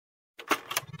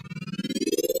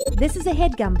This is a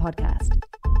HeadGum podcast.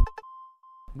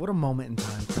 What a moment in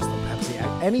time, Crystal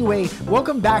Pepsi. Anyway,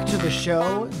 welcome back to the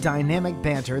show, Dynamic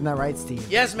Banter. Isn't that right,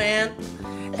 Steve? Yes, man.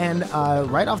 And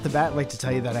right off the bat, I'd like to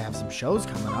tell you that I have some shows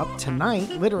coming up. Tonight,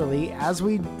 literally, as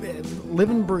we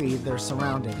live and breathe, they're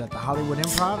surrounded at the Hollywood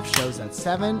Improv. Shows at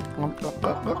 7, and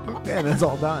it's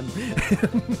all done.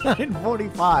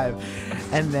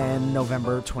 9:45. And then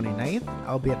November 29th,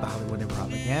 I'll be at the Hollywood Improv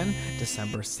again.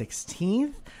 December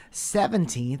 16th.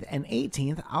 17th and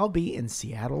 18th, I'll be in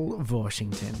Seattle,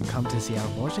 Washington. Come to Seattle,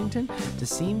 Washington to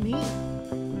see me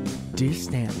do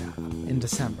stand-up in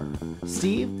December.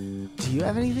 Steve, do you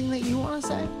have anything that you want to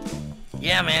say?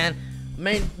 Yeah, man.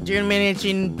 Doing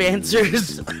managing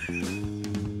banters.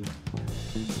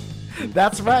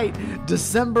 That's right.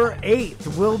 December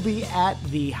 8th, we'll be at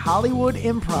the Hollywood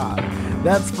Improv.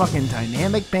 That's fucking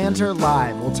Dynamic Banter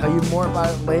Live. We'll tell you more about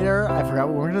it later. I forgot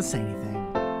what we were going to say anything.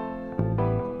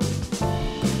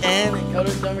 And don't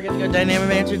forget to go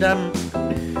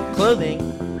dynamicbanter.clothing.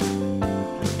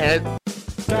 And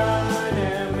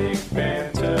Dynamic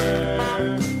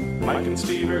Banter. Mike and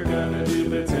Steve are gonna do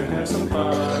bits and have some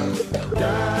fun.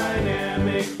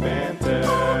 Dynamic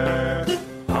Banter.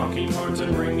 Honking horns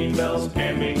and ringing bells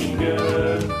and making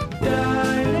good.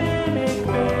 Dynamic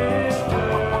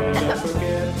Banter. Don't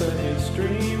forget the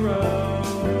history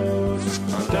road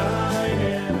on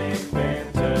Dynamic Banter.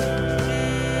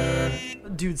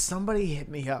 Dude, somebody hit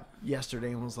me up yesterday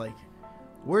and was like,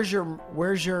 where's your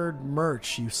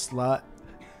merch, you slut?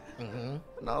 Mm-hmm.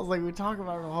 And I was like, we talk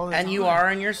about it all the time. you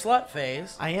are in your slut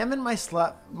phase. I am in my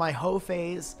hoe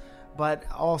phase, but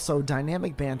also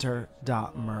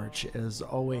dynamicbanter.merch is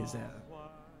always in.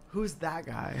 Who's that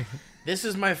guy? This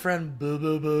is my friend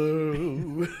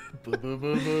BooBooBoo.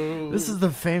 BooBooBoo. This is the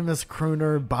famous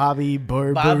crooner Bobby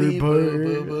Bobby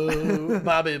BooBooBoo.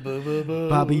 Bobby BooBooBoo.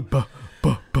 Bobby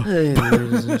Hey,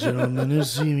 ladies and gentlemen,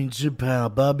 it's me, your pal,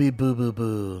 Bobby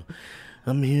BooBooBoo.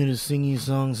 I'm here to sing you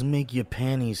songs and make your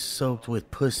panties soaked with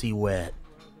pussy wet.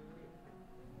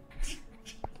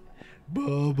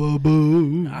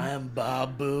 BooBooBoo. I am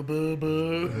Bob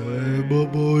BooBooBoo. Hey,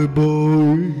 boy,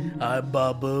 boy. I'm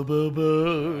Bob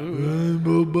BooBooBoo. Hey,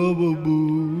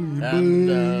 BooBooBoo.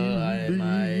 And I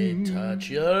might touch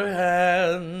your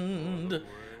hand.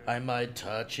 I might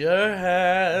touch your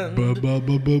hand. I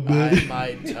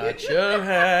might touch your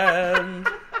hand.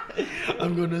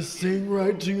 I'm gonna sing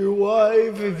right to your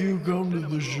wife if you come to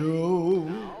the show.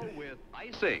 With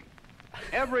icing.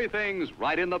 Everything's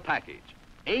right in the package.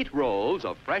 8 rolls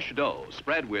of fresh dough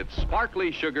spread with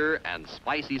sparkly sugar and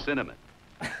spicy cinnamon.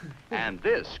 And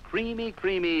this creamy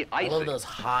icing. I love those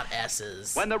hot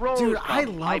S's. When the rolls Dude, come I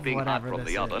love piping hot whatever from this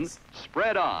the oven, is.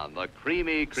 spread on the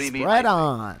creamy Spread icing.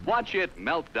 on. Watch it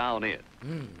melt down in.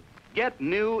 Get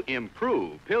new,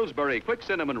 improved Pillsbury Quick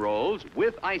Cinnamon Rolls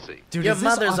with icing. Dude, Your is this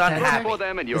mother's authentic? unhappy. For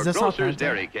them in your Is this grocer's authentic?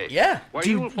 dairy cake. Yeah. Where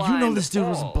Dude, you'll you find know this dude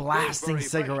was all blasting Pillsbury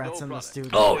cigarettes fresh in dough the products.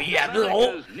 studio. Oh, yeah.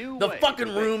 America's new The way fucking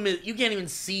to room is... You can't even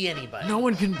see anybody. No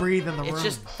one can breathe in the room. It's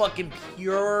just fucking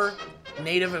pure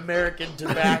Native American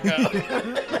tobacco.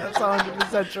 That's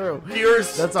 100% true. Pure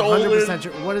That's stolen. 100%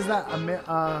 true. What is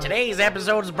that? Today's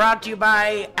episode is brought to you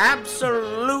by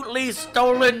absolutely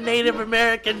stolen Native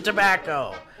American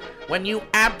tobacco. When you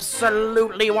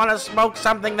absolutely want to smoke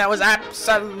something that was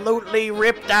absolutely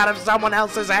ripped out of someone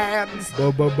else's hands,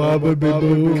 come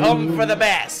for the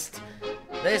best.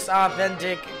 This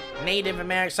authentic Native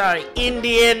American,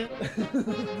 Indian.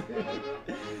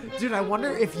 Dude, I wonder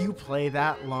if you play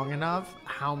that long enough,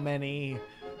 how many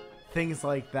things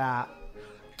like that.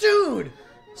 Dude!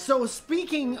 So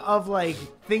speaking of like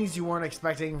things you weren't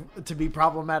expecting to be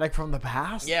problematic from the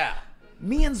past. Yeah.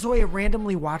 Me and Zoya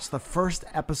randomly watched the first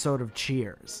episode of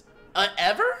Cheers.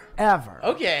 Ever?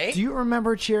 Okay. Do you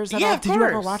remember Cheers at Yeah, all? of Did you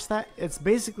ever course. watch that? It's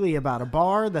basically about a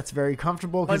bar that's very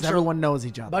comfortable because Bunch of- everyone knows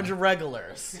each other. Bunch of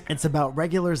regulars. It's about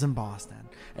regulars in Boston,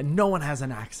 and no one has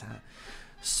an accent.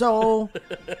 So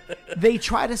they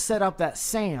try to set up that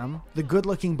Sam, the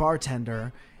good-looking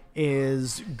bartender,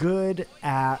 is good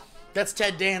at That's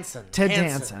Ted Danson. Ted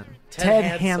Hanson. Danson.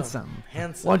 Ted Handsome.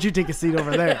 Handsome. Why don't you take a seat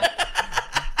over there?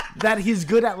 That he's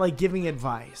good at like giving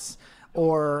advice.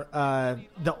 Or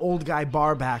the old guy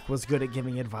barback was good at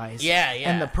giving advice. Yeah.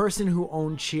 And the person who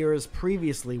owned Cheers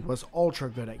previously was ultra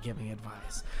good at giving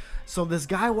advice. So this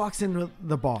guy walks into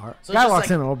the bar. So Guy just walks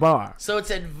like- into a bar. So it's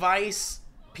advice,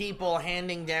 people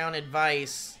handing down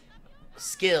advice,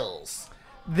 skills.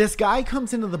 This guy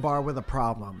comes into the bar with a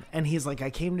problem, and he's like, I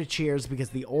came to Cheers because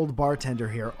the old bartender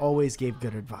here always gave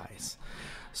good advice.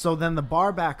 So then the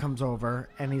barback comes over,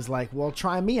 and he's like, well,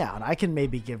 try me out. I can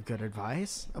maybe give good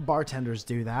advice. Bartenders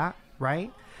do that,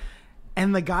 right?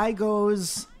 And the guy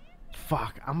goes,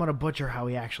 fuck, I'm gonna butcher how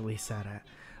he actually said it,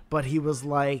 but he was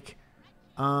like,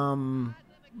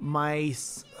 my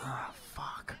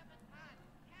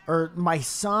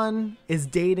son is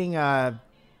dating a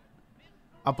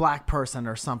black person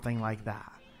or something like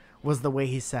that, was the way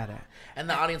he said it. And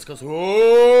the audience goes, "Whoa!"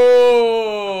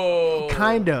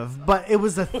 Kind of, but it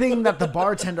was a thing that the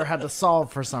bartender had to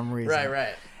solve for some reason.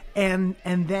 Right. And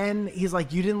then he's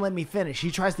like, you didn't let me finish. He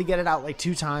tries to get it out like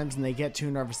 2 times, and they get too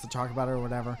nervous to talk about it or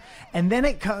whatever. And then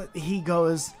he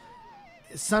goes,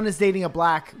 son is dating a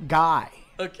black guy.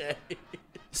 Okay.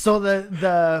 So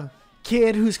the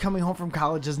kid who's coming home from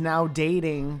college is now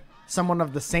dating someone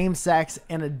of the same sex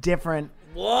in a different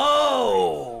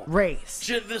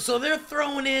race. So they're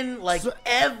throwing in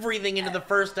everything into the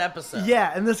first episode.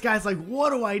 Yeah, and this guy's like,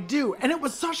 what do I do? And it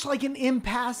was such like an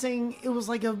impassing, it was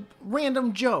like a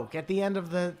random joke at the end of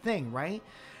the thing, right?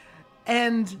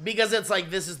 And because it's like,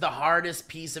 this is the hardest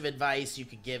piece of advice you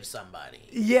could give somebody.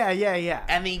 Yeah.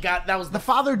 And that was the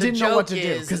father didn't know what to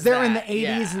do because they're in the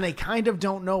 80s and they kind of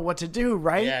don't know what to do,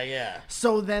 right? Yeah.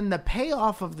 So then the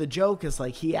payoff of the joke is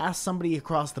like, he asks somebody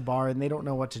across the bar and they don't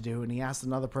know what to do, and he asks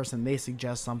another person, they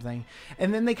suggest something,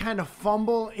 and then they kind of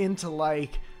fumble into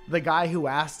like the guy who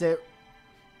asked it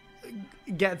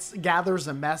gathers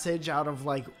a message out of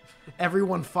like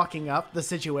everyone fucking up the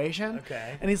situation.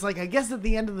 Okay. And he's like, I guess at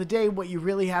the end of the day, what you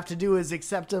really have to do is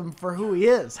accept him for who he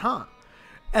is, huh?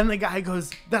 And the guy goes,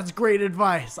 that's great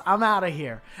advice. I'm out of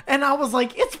here. And I was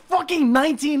like, it's fucking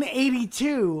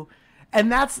 1982.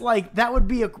 And that's like, that would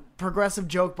be a progressive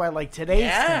joke by like today's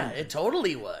Yeah, thing. it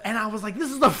totally would. And I was like,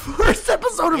 this is the first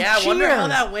episode of Cheers. I wonder how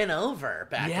that went over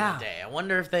back in the day. I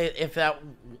wonder if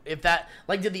that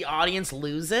like, did the audience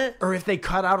lose it? Or if they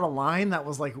cut out a line that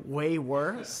was like way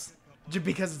worse just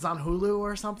because it's on Hulu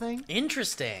or something.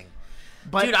 Interesting.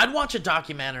 But, dude, I'd watch a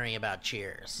documentary about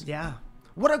Cheers. Yeah.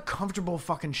 What a comfortable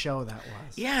fucking show that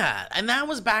was. Yeah, and that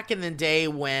was back in the day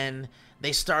when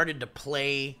they started to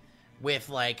play with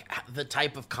like the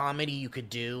type of comedy you could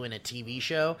do in a TV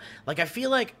show. Like, I feel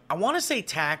like, I want to say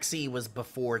Taxi was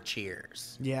before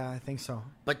Cheers. Yeah, I think so.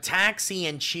 But Taxi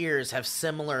and Cheers have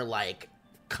similar like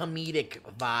comedic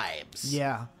vibes.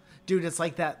 Yeah. Dude, it's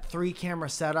like that 3-camera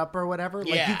setup or whatever.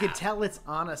 Like, you could tell it's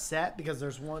on a set because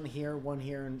there's one here, and one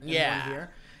here.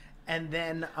 And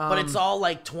then... but it's all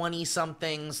like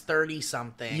 20-somethings,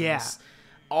 30-somethings. Yeah.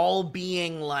 All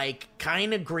being like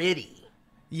kind of gritty.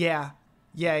 Yeah.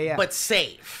 But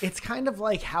safe. It's kind of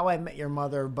like How I Met Your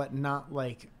Mother, but not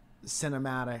like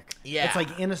cinematic. Yeah. It's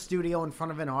like in a studio in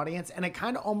front of an audience, and it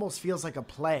kind of almost feels like a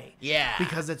play. Yeah.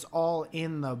 Because it's all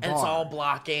in the bar. And it's all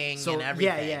blocking and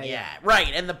everything. Yeah.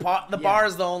 Right, and the bar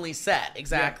is the only set.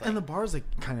 Exactly. Yeah. And the bar is a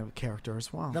kind of a character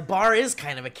as well. The bar is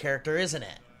kind of a character, isn't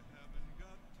it?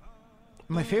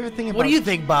 My favorite thing about... What do you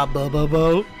think, Bob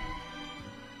BooBooBoo?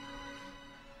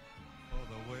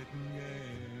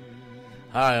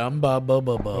 Hi, I'm Bob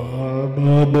BooBooBoo.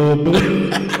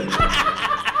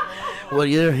 What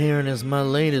you're hearing is my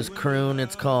latest croon.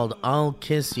 It's called I'll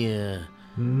Kiss You.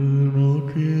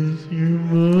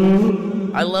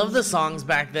 I love the songs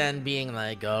back then being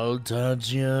like, I'll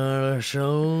touch your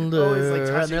shoulder. Oh, it's like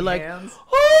touching and they're like, hands.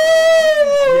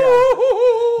 Oh!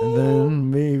 Yeah. And then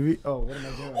maybe... Oh, what am I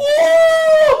doing?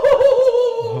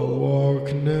 I'll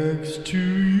walk next to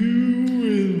you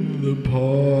in the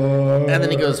park. And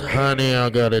then he goes, honey, I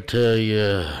gotta tell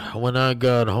you, when I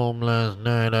got home last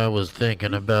night, I was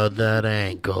thinking about that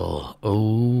ankle.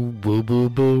 Oh, boo, boo,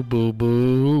 boo, boo,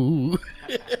 boo.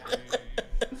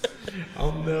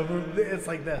 It's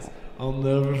like this. I'll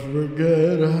never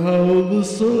forget how the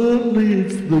sun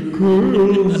leaves the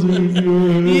curls in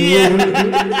your hair.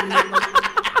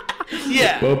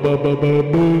 Yeah.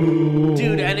 Ba-ba-ba-ba-boo.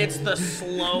 Dude, and it's the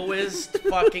slowest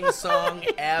fucking song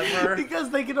ever. Because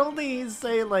they can only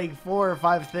say like 4 or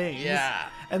 5 things. Yeah.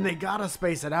 And they gotta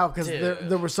space it out because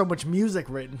there was so much music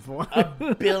written for it.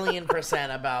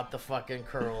 1,000,000,000% about the fucking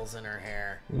curls in her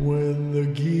hair. When the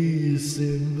geese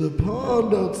in the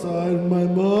pond outside my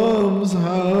mom's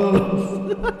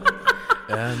house.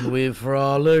 And we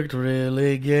frolicked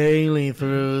really gaily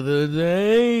through the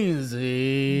daisies.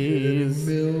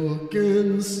 Milk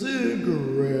and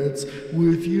cigarettes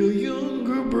with your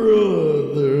younger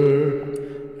brother.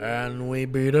 And we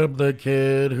beat up the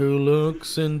kid who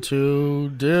looks in 2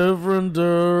 different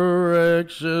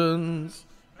directions.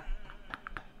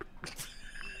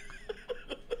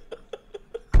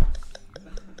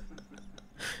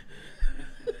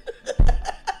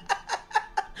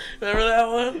 Remember that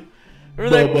one?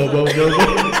 Remember that one?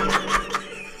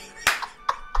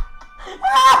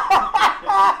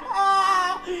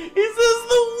 He says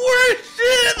the worst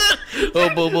shit. The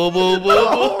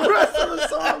whole rest of the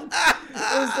song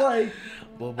is like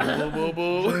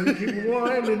Drinking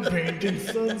wine and painting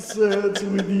sunsets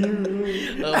with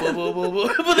you. But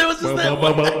there was just that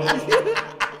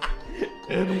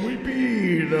And we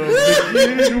peed on the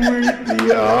kid with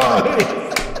the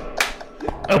eyes.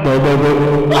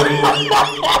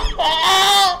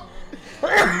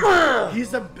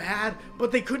 he's a bad,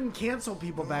 but they couldn't cancel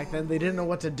people back then. They didn't know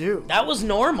what to do. That was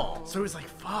normal. So he was like,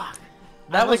 fuck.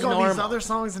 That I was like all normal. these other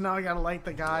songs, and now I gotta like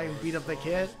the guy who beat up the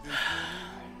kid.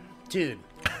 Dude.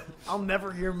 I'll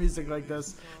never hear music like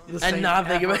this. And not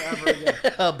think about ever again.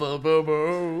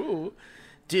 BooBooBoo.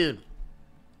 Dude,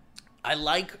 I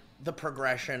like the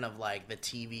progression of like the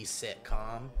TV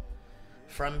sitcom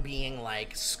from being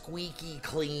like squeaky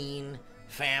clean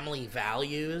family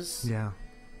values Yeah.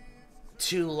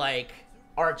 to like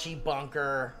Archie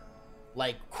Bunker,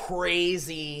 like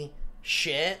crazy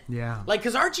shit. Yeah. Like,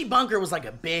 because Archie Bunker was like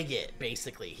a bigot,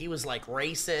 basically. He was like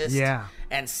racist Yeah.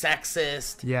 and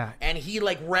sexist. Yeah. And he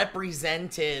like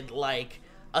represented like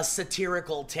a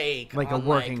satirical take Like a on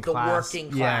working like the class. working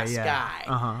Yeah, class yeah. guy.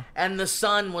 Uh-huh. And the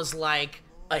son was like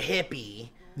a hippie.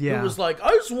 Yeah. Who was like, I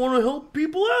just want to help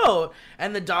people out.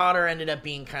 And the daughter ended up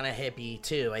being kind of hippie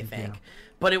too, I think. Yeah.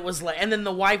 But it was like, and then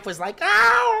the wife was like,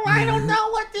 oh, I don't know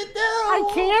what to do.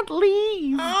 I Can't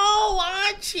leave.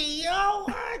 Oh, Archie.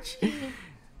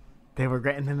 They were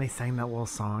great, and then they sang that little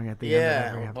song at the end of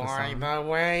every Yeah, episode. by the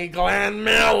way, Glenn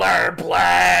Miller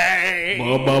play.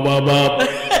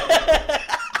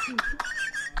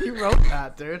 He wrote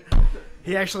that, dude.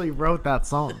 He actually wrote that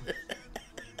song.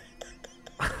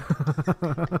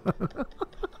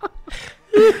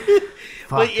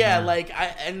 But yeah, man. like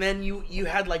and then you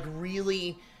had like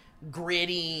really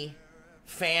gritty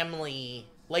family.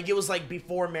 Like it was like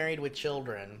before Married with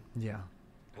Children. Yeah.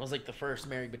 It was like the first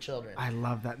Married with Children. I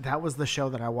love that. That was the show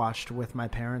that I watched with my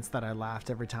parents that I laughed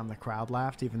every time the crowd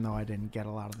laughed, even though I didn't get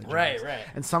a lot of the jokes. Right.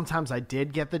 And sometimes I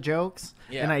did get the jokes,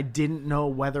 Yeah. and I didn't know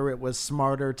whether it was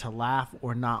smarter to laugh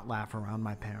or not laugh around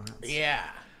my parents. Yeah.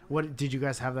 What did you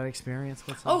guys have that experience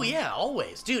with? Oh something? yeah,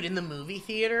 always, dude. In the movie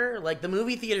theater, like the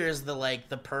movie theater is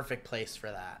the perfect place for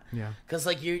that. Yeah. Cause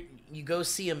like you go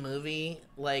see a movie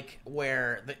like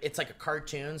where it's like a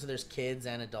cartoon, so there's kids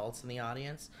and adults in the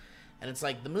audience, and it's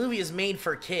like the movie is made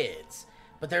for kids,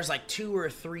 but there's like 2 or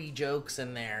 3 jokes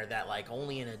in there that like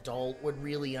only an adult would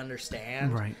really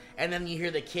understand. Right. And then you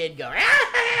hear the kid go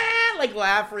like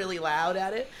laugh really loud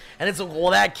at it, and it's like,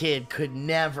 well, that kid could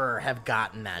never have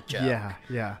gotten that joke.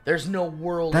 Yeah. There's no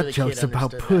world That where the joke's kid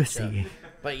about understood that pussy. joke.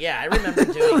 But yeah, I remember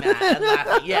doing that and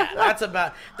laughing.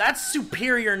 Yeah, that's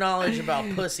superior knowledge about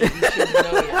pussy. You should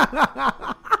know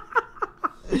that.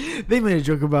 They made a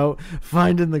joke about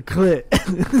finding the clit.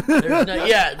 There's no,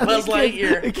 yeah, Buzz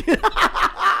Lightyear.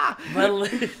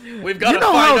 We've got You to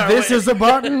know find how our this way. is a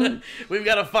button? We've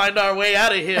got to find our way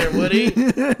out of here, Woody.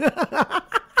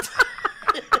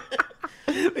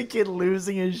 The kid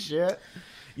losing his shit.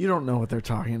 You don't know what they're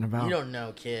talking about. You don't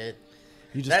know, kid.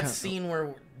 You just That kinda- scene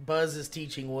where Buzz is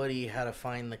teaching Woody how to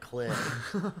find the clit.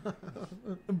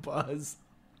 Buzz.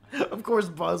 Of course,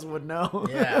 Buzz would know.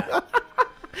 Yeah.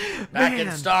 Back in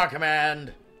Man. Star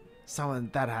Command. Someone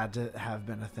that had to have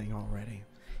been a thing already.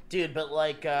 Dude, but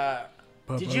like,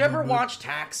 did you ever watch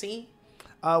Taxi?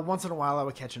 Once in a while, I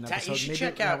would catch an You episode. should Maybe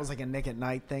check that out- was like a Nick at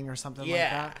Night thing or something like Yeah.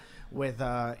 that with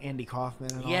Andy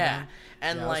Kaufman and all Yeah, that.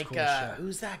 and Yeah, it was like, cool as shit.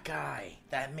 who's that guy?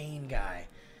 That main guy.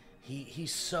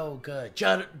 He's so good.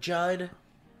 Judd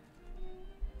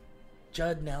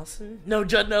Nelson? No,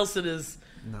 Judd Nelson is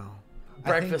No.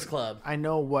 Breakfast I think Club. I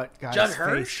know what guy's Judd face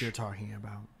Hirsch? you're talking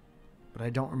about, but I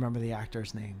don't remember the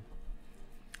actor's name.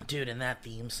 Dude, and that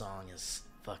theme song is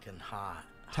fucking hot.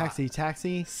 Taxi,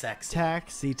 taxi, Sexy.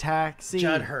 taxi, taxi.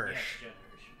 Judd Hirsch.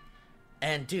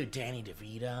 And dude, Danny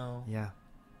DeVito, Yeah,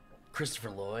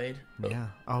 Christopher Lloyd. yeah.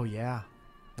 Oh yeah.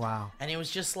 Wow. And it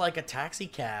was just like a taxi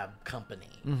cab company.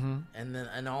 Mm-hmm.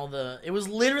 And all the, it was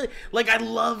literally, like, I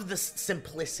love the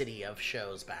simplicity of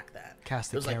shows back then.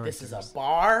 Cast It of was like, this is a characters.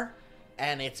 bar,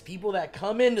 and it's people that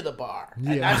come into the bar. And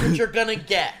Yeah. that's what you're gonna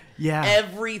get. Yeah.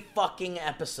 Every fucking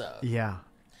episode. Yeah.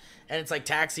 And it's like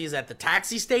taxis at the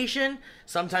taxi station.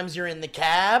 Sometimes you're in the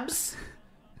cabs.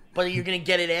 But you're gonna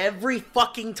get it every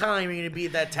fucking time you're gonna be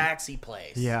at that taxi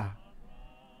place. Yeah.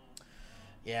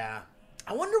 Yeah.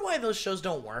 I wonder why those shows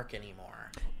don't work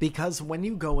anymore. Because when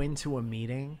you go into a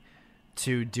meeting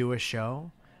to do a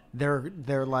show, they're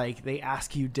like they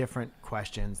ask you different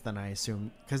questions than I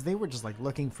assume, because they were just like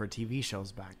looking for TV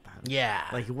shows back then. Yeah.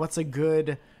 Like, what's a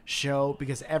good show?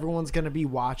 Because everyone's gonna be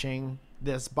watching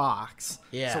this box.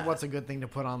 Yeah. So what's a good thing to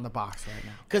put on the box right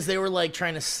now? Because they were like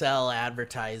trying to sell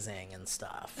advertising and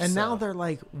stuff. And so- now they're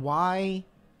like, why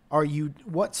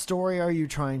what story are you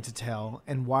trying to tell,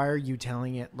 and why are you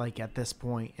telling it like at this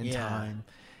point in time?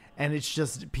 And it's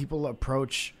just people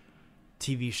approach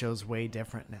TV shows way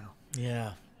different now.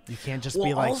 Yeah. You can't just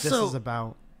be like, this is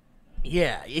about...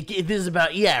 Yeah, it is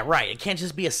about... Yeah, right. It can't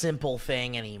just be a simple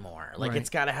thing anymore. Like,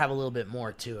 it's got to have a little bit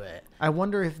more to it. I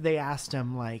wonder if they asked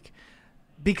him, like...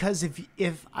 Because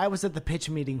if I was at the pitch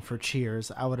meeting for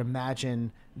Cheers, I would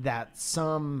imagine that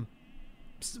some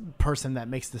person that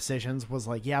makes decisions was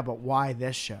like, yeah, but why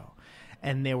this show?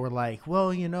 And they were like,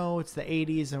 well, you know, it's the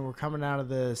 80s and we're coming out of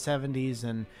the 70s,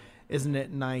 and isn't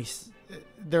it nice?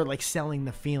 They're like selling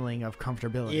the feeling of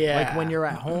comfortability. Yeah. Like when you're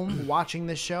at home watching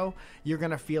this show, you're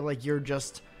going to feel like you're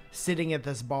just sitting at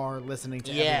this bar listening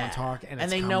to everyone talk.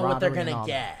 And they know what they're going to get.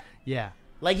 That. Yeah.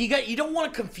 Like you don't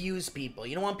want to confuse people.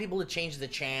 You don't want people to change the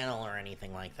channel or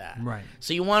anything like that. Right.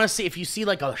 So you want to see, if you see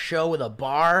like a show with a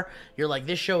bar, you're like,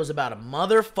 this show is about a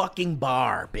motherfucking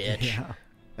bar, bitch. Yeah.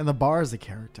 And the bar is a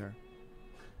character.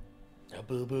 A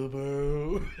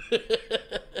BooBooBoo.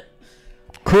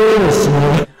 Chris.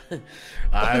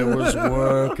 I was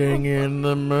working in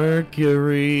the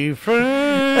Mercury factory.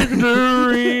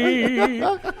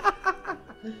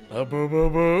 A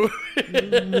BooBooBoo.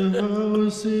 The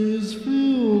house is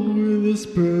filled with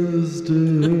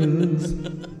asbestos.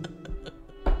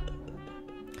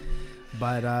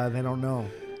 But they don't know.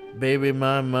 Baby,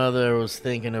 my mother was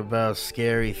thinking about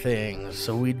scary things,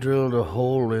 so we drilled a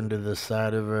hole into the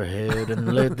side of her head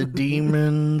and let the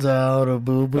demons out of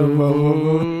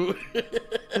BooBooBoo.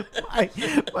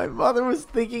 My mother was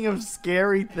thinking of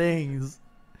scary things.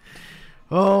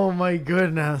 Oh my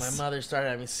goodness. My mother started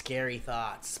having scary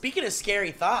thoughts. Speaking of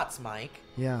scary thoughts, Mike.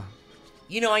 Yeah.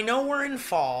 You know, I know we're in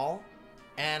fall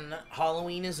and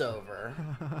Halloween is over.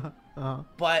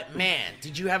 But man,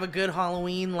 did you have a good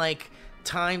Halloween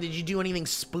time? Did you do anything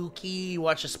spooky? You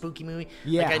watch a spooky movie?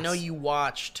 Yes. Like I know you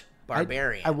watched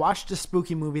Barbarian. I watched a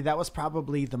spooky movie. That was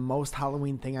probably the most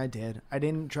Halloween thing I did. I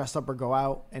didn't dress up or go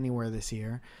out anywhere this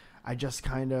year. I just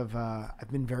kind of,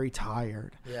 I've been very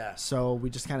tired. Yeah. So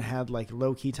we just kind of had like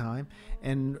low key time,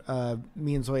 and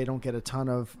me and Zoe don't get a ton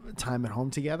of time at home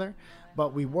together,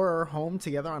 but we were home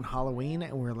together on Halloween,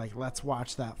 and we were like, let's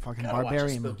watch that fucking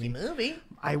Barbarian watch a spooky movie.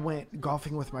 I went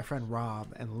golfing with my friend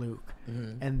Rob and Luke,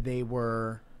 and they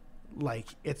were like,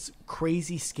 it's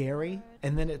crazy scary,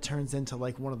 and then it turns into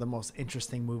like one of the most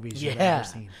interesting movies you've ever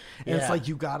seen. And it's like,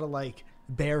 you gotta like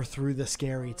bear through the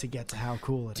scary to get to how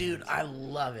cool it is. Dude, I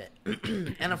love it.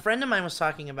 And a friend of mine was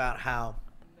talking about how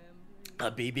a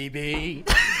friend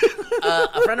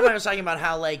of mine was talking about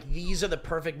how like these are the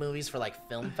perfect movies for like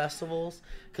film festivals,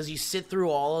 because you sit through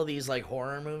all of these like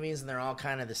horror movies and they're all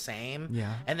kind of the same.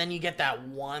 Yeah. And then you get that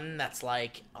one that's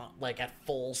like at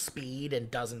full speed and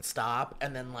doesn't stop,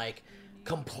 and then like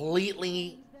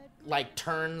completely like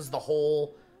turns the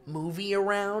whole movie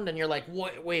around, and you're like,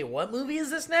 wait, what movie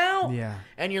is this now? Yeah.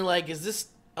 And you're like, is this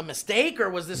a mistake, or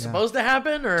was this supposed to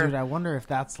happen? Or dude, I wonder if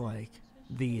that's like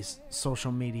these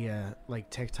social media,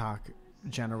 like TikTok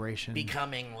generation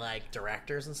becoming like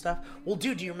directors and stuff. Well,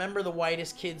 dude, do you remember The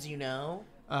Whitest Kids You Know?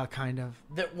 Kind of.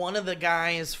 That one of the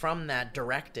guys from that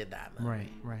directed that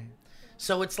movie. Right.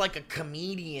 So it's like a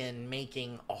comedian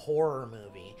making a horror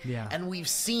movie. Yeah. And we've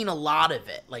seen a lot of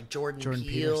it, like Jordan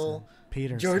Peele.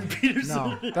 Peterson. Jordan Peterson.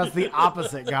 No, that's the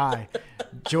opposite guy.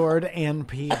 Jordan and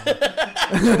Peter.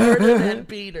 Jordan and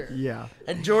Peter. Yeah.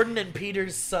 And Jordan and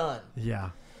Peter's son. Yeah.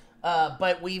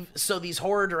 But these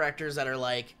horror directors that are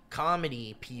like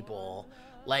comedy people,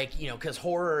 like, you know, because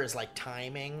horror is like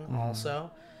timing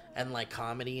also, and like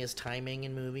comedy is timing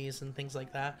in movies and things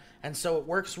like that. And so it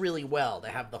works really well to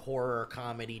have the horror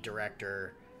comedy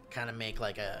director kind of make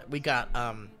like we got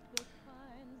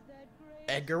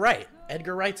Edgar Wright.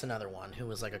 Edgar Wright's another one who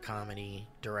was like a comedy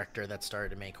director that started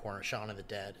to make horror. Shaun of the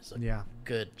Dead is a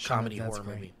good comedy horror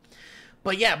movie.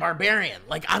 But yeah, Barbarian.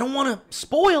 Like, I don't want to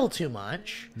spoil too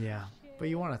much. Yeah. But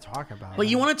you want to talk about it. But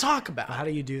you want to talk about it. How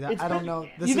do you do that? I don't know.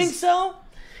 You think so?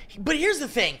 But here's the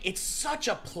thing. It's such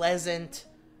a pleasant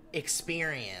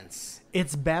experience.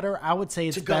 It's better. I would say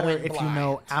it's better if you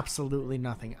know absolutely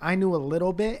nothing. I knew a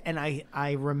little bit, and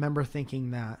I remember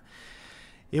thinking that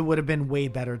it would have been way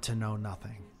better to know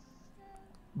nothing.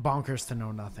 Bonkers to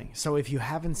know nothing. So if you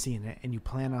haven't seen it and you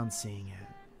plan on seeing it,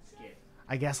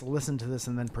 I guess listen to this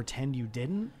and then pretend you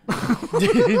didn't.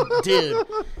 Dude,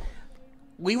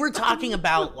 we were talking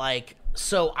about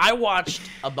so I watched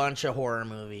a bunch of horror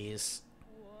movies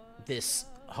this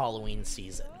Halloween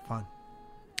season. Fun.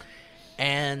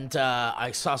 And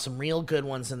I saw some real good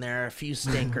ones in there, a few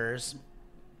stinkers.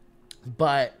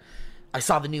 But I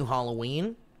saw the new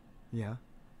Halloween. Yeah.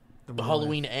 The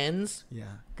Halloween Ends.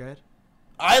 Yeah. Good.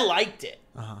 I liked it.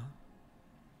 Uh-huh.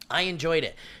 I enjoyed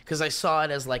it because I saw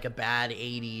it as like a bad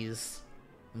 80s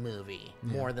movie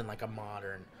more than like a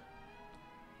modern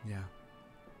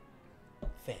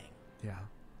thing. Yeah.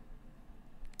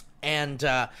 And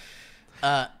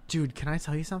dude, can I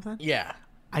tell you something? yeah.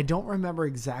 I don't remember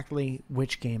exactly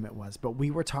which game it was, but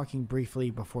we were talking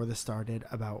briefly before this started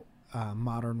about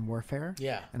Modern Warfare.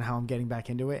 Yeah. And how I'm getting back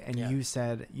into it. And Yeah. you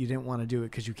said you didn't want to do it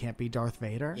because you can't be Darth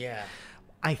Vader. Yeah.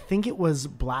 I think it was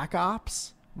Black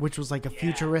Ops, which was like a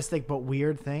futuristic but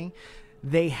weird thing.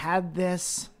 They had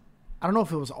this, I don't know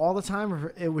if it was all the time or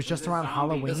if it was just around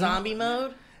Halloween. The zombie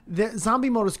mode? The zombie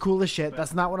mode is cool as shit.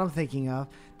 That's not what I'm thinking of.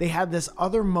 They had this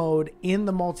other mode in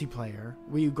the multiplayer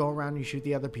where you go around and you shoot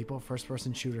the other people, first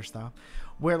person shooter stuff,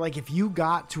 where like if you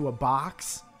got to a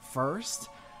box first,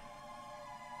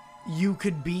 you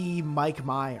could be Mike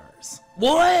Myers.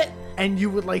 What? And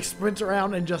you would like sprint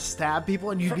around and just stab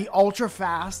people, and you'd be ultra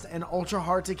fast and ultra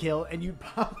hard to kill, and you'd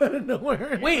pop out of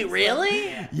nowhere. Wait, really?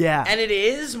 Yeah. And it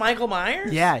is Michael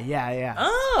Myers? Yeah.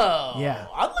 Oh. Yeah.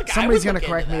 I Somebody's would gonna look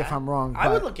correct into me if that. I'm wrong. I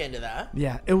would but look into that.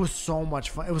 Yeah, it was so much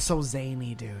fun. It was so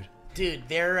zany, dude. Dude,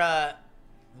 they're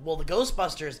well, the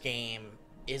Ghostbusters game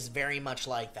is very much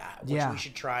like that, which Yeah. we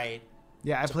should try.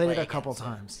 Yeah, I to played it play a couple against it.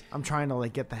 times. I'm trying to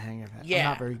like get the hang of it. Yeah. I'm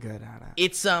not very good at it.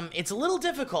 It's a little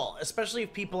difficult, especially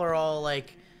if people are all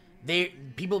like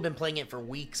people have been playing it for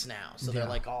weeks now, so they're Yeah.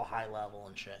 like all high level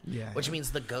and shit. Yeah, Which yeah.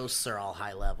 means the ghosts are all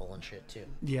high level and shit too.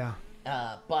 Yeah.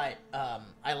 But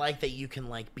I like that you can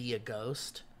like be a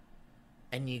ghost,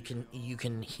 and you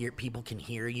can hear people can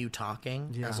hear you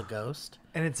talking as a Yeah. ghost.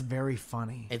 And it's very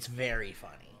funny It's very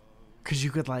funny. because you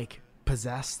could like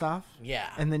possess stuff. Yeah.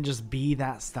 And then just be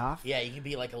that stuff. Yeah, you could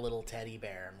be like a little teddy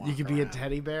bear. And walk You could be a around.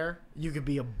 teddy bear. You could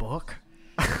be a book.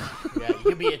 Yeah, you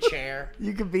could be a chair.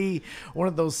 You could be one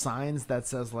of those signs that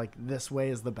says like this way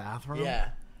is the bathroom. Yeah.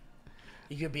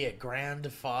 You could be a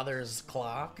grandfather's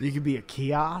clock. You could be a You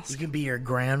kiosk. could be your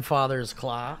grandfather's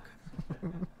clock.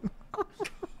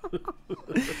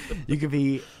 You could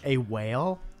be a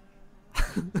whale.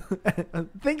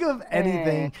 Think of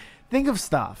anything. Think of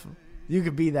stuff. You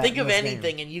could be that. Think in of this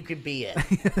anything game. and you could be it.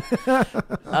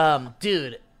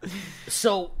 Dude,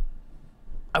 so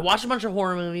I watched a bunch of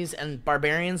horror movies and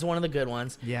Barbarian's one of the good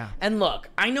ones. Yeah. And look,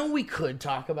 I know we could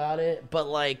talk about it, but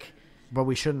like But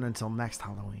we shouldn't until next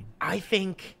Halloween. I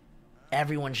think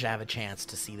everyone should have a chance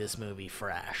to see this movie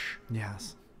fresh.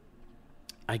 Yes.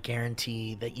 I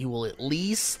guarantee that you will at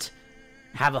least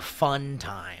have a fun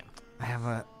time. I have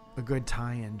a good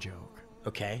tie-in joke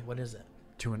Okay, what is it?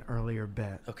 to an earlier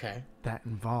bit Okay. that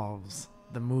involves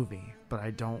the movie, but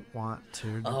I don't want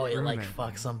to. Oh, it ruin like it.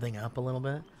 fucks something up a little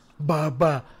bit? Ba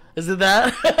ba Is it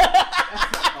that?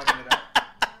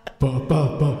 Ba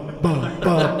ba ba ba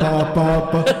ba ba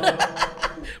ba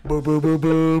ba. Boo boo boo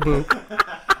boo boo.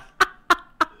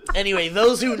 Anyway,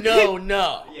 those who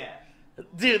know. Yeah.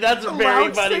 Dude, that's very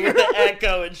loud funny with the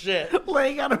echo and shit.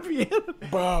 laying on a piano.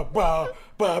 Ba ba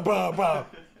ba ba ba.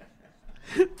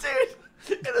 Dude,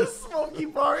 in a smoky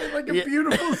bar in like a Yeah.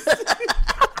 beautiful city.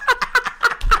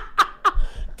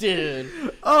 Dude,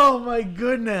 Oh my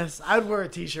goodness. I'd wear a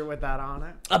t-shirt with that on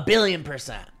it.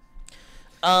 1,000,000,000%.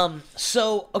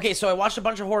 So I watched a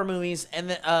bunch of horror movies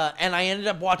and I ended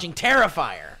up watching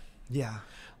Terrifier, Yeah.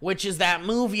 which is that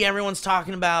movie everyone's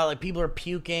talking about, like people are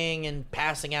puking and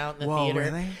passing out in the Whoa, theater.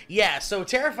 really? Yeah, so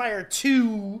Terrifier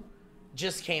 2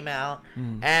 just came out,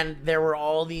 and there were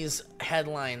all these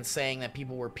headlines saying that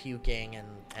people were puking and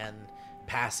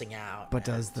passing out. But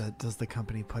does the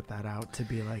company put that out to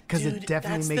be like, because Dude, it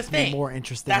definitely that's the makes me thing. more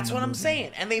interested. That's in the what I'm movie.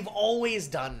 saying, and they've always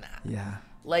done that. Yeah.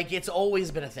 Like it's always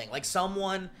been a thing. Like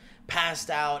someone passed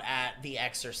out at The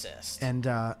Exorcist, And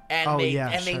they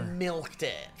sure. milked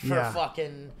it for Yeah.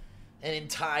 fucking an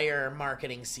entire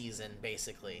marketing season,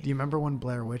 basically. Do you remember when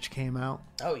Blair Witch came out?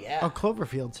 Oh yeah, Oh,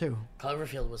 Cloverfield too.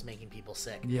 Cloverfield was making people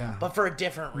sick. Yeah. but for a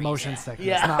different reason. Motion sickness,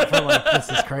 Yeah, not for like this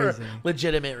is For crazy.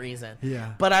 legitimate reason.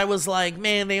 Yeah. But I was like,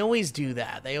 man, they always do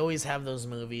that. They always have those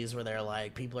movies where they're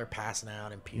like, people are passing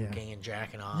out and puking and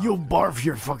jacking off. You'll barf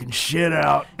your fucking shit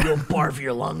out. You'll barf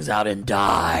your lungs out and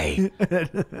die.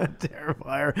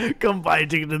 Terrifier. Come buy a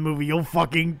ticket to the movie. You'll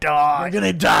fucking die. You're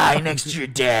gonna die next to your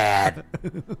dad.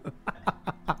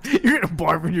 You're gonna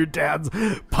barf in your dad's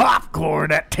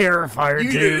popcorn at Terrifier,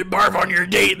 You dude. barf on your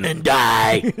date and then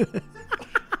die.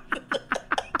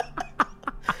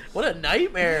 What a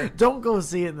nightmare. Don't go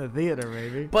see it in the theater,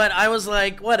 baby. But I was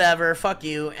like, whatever, fuck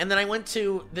you. And then I went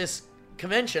to this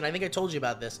convention. I think I told you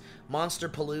about this. Monster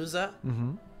Palooza.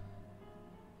 Mm-hmm.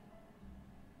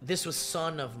 This was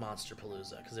son of Monster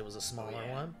Palooza because it was a smaller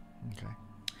one. Okay.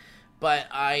 But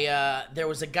there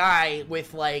was a guy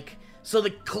with like, so the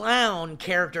clown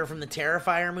character from the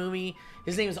Terrifier movie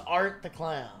His name is Art the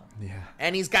Clown. Yeah.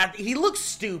 And he looks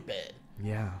stupid.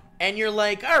 Yeah. And you're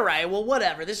like, all right, well,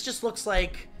 whatever. This just looks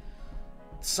like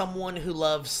someone who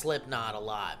loves Slipknot a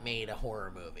lot made a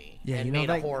horror movie. Yeah, and you know made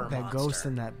a horror that monster. ghost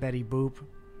in that Betty Boop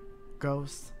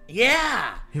ghost?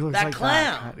 Yeah. He looks that like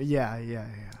clown. that. Yeah.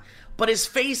 But his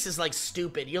face is like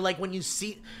stupid. You're like, when you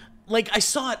see, like, I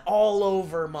saw it all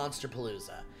over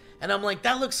Monsterpalooza, and I'm like,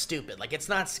 that looks stupid. Like, it's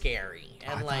not scary.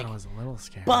 And I like, thought it was a little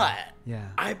scary. but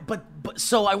yeah,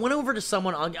 so I went over to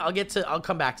someone. I'll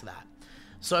come back to that.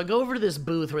 So I go over to this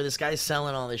booth where this guy's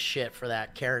selling all this shit for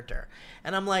that character,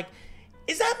 and I'm like,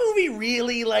 is that movie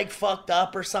really like fucked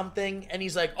up or something? And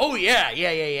he's like, oh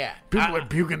yeah. people are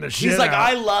puking the shit. He's like, out.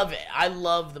 I love it. I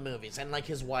love the movies. And like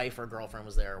his wife or girlfriend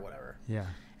was there or whatever. Yeah.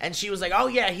 And she was like, oh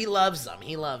yeah, he loves them.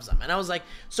 And I was like,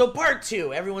 so part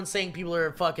 2, everyone's saying people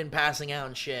are fucking passing out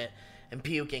and shit and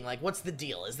puking. Like, what's the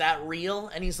deal? Is that real?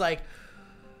 And he's like,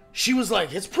 she was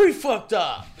like, it's pretty fucked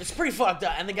up.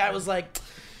 And the guy was like,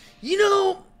 you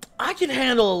know, I can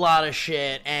handle a lot of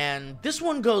shit, and this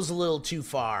one goes a little too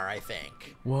far, I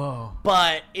think. Whoa.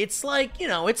 But it's like, you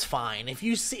know, it's fine. If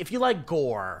you like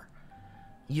gore,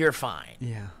 you're fine.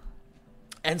 Yeah.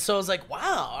 And so I was like,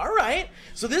 wow, all right.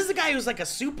 So this is the guy who's like a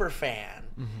super fan,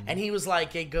 and he was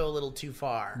like, it go a little too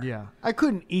far. Yeah. I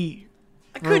couldn't eat.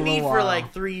 I couldn't eat for while.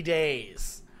 like 3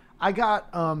 days. I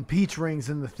got peach rings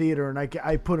in the theater, and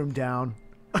I put them down.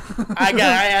 I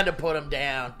had to put him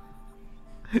down.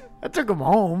 I took them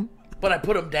home. But I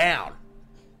put him down.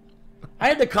 I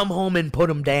had to come home and put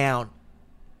him down.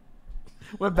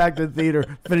 Went back to the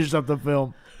theater, finished up the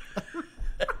film.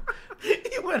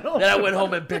 He went home. Then I went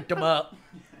home and picked him up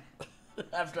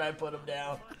after I put him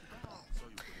down.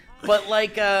 But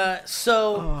like,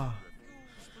 so.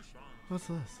 What's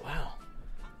this? Wow.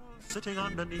 Sitting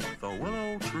underneath a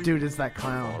willow tree. Dude, it's that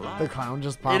clown. The clown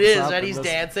just pops up. It is, and right? He's this-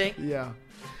 dancing. Yeah.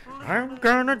 I'm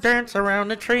gonna dance around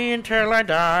the tree until I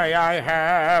die. I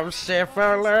have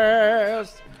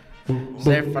syphilis.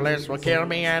 Syphilis will kill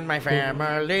me and my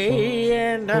family,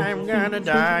 and I'm gonna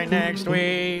die next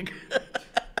week.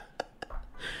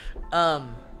 But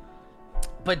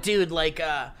dude, like,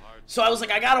 so I was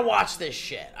like, I gotta watch this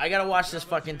shit. I gotta watch this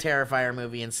fucking Terrifier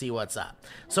movie and see what's up.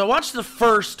 So I watched the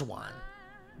first one.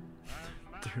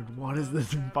 Dude, what is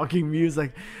this fucking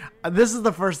music? This is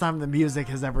the first time the music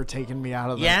has ever taken me out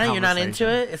of the Yeah, you're not into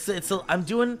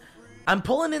conversation. it? I'm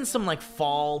pulling in some like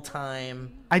fall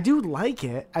time. I do like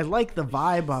it. I like the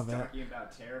vibe of it. Talking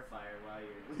about Terrifier while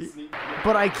you're listening.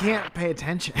 But I can't pay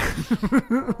attention.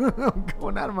 I'm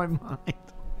going out of my mind.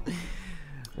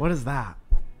 What is that?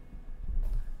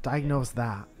 Diagnose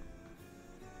that.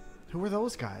 Who are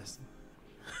those guys?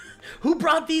 Who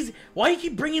brought these? Why do you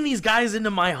keep bringing these guys into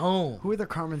my home? Who are the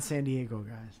Carmen Sandiego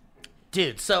guys?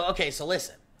 Dude, so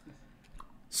listen.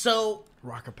 So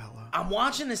Rockapella. I'm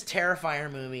watching this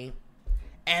Terrifier movie,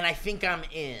 and I think I'm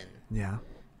in. Yeah.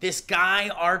 This guy,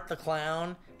 Art the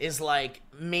Clown, is like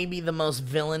maybe the most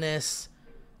villainous,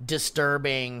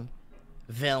 disturbing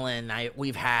villain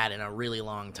we've had in a really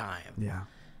long time. Yeah.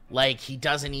 Like, he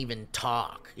doesn't even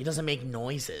talk. He doesn't make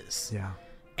noises. Yeah.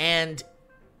 And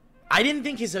I didn't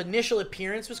think his initial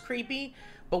appearance was creepy,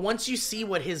 but once you see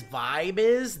what his vibe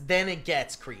is, then it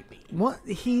gets creepy.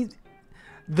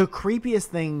 The creepiest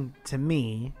thing to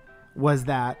me was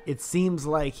that it seems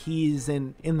like he's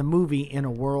in the movie in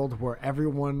a world where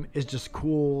everyone is just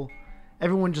cool.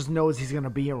 Everyone just knows he's going to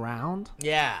be around.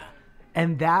 Yeah.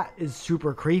 And that is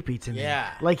super creepy to me.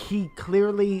 Yeah. Like, he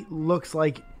clearly looks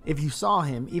like, if you saw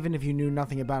him, even if you knew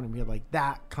nothing about him, you're like,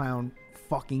 that clown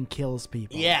fucking kills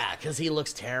people. Yeah, because he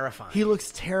looks terrifying. He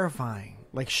looks terrifying.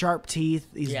 Like, sharp teeth.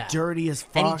 He's dirty as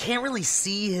fuck. And you can't really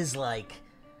see his, like...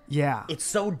 Yeah. It's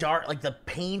so dark. Like, the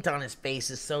paint on his face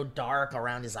is so dark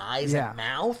around his eyes Yeah. and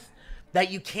mouth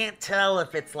that you can't tell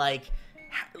if it's, like...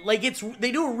 Like,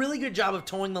 they do a really good job of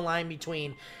towing the line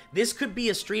between this could be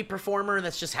a street performer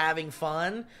that's just having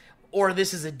fun, or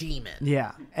this is a demon.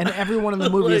 Yeah. And everyone in the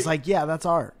movie is like, yeah, that's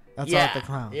Art. That's Art the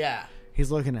Clown. Yeah.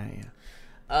 He's looking at you.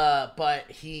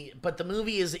 But the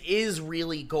movie is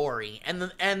really gory,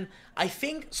 and I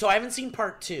think so. I haven't seen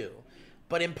part 2,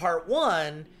 but in part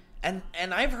 1, and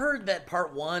I've heard that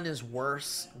part 1 is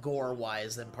worse gore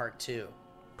wise than part 2.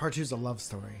 Part 2 is a love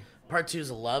story. Part 2 is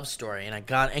a love story,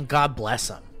 and God bless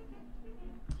him.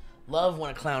 Love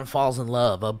when a clown falls in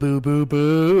love. A boo boo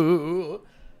boo.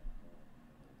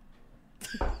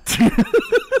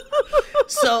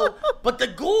 So, but the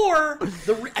gore,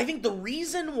 I think the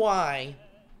reason why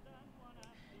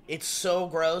it's so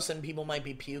gross and people might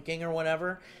be puking or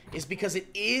whatever is because it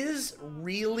is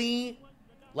really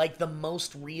like the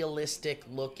most realistic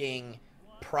looking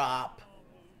prop,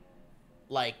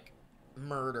 like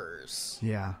murders.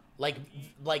 Yeah.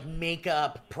 Like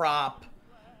makeup prop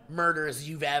murders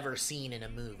you've ever seen in a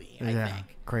movie, I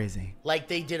think. Crazy. Like,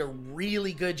 they did a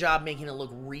really good job making it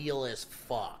look real as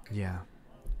fuck. Yeah.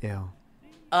 Ew.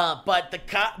 But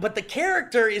the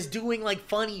character is doing, like,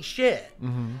 funny shit.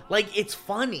 Mm-hmm. Like, it's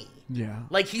funny. Yeah.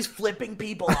 Like, he's flipping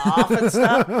people off and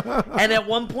stuff. And at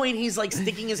one point, he's, like,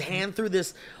 sticking his hand through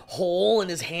this hole, and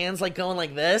his hand's, like, going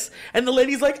like this. And the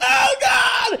lady's like, oh,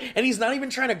 God! And he's not even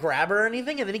trying to grab her or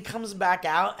anything. And then he comes back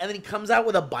out, and then he comes out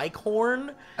with a bike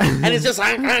horn. And it's just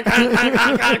like,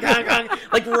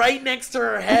 like, right next to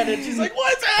her head. And she's like,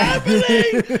 what's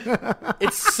happening?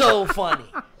 It's so funny.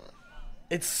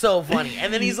 It's so funny.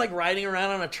 And then he's, like, riding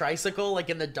around on a tricycle, like,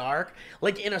 in the dark,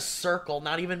 like, in a circle,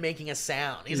 not even making a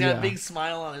sound. He's got a big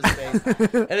smile on his face.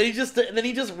 And then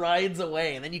he just rides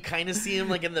away. And then you kind of see him,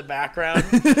 like, in the background,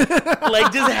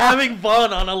 like, just having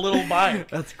fun on a little bike.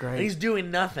 That's great. And he's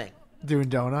doing nothing. Doing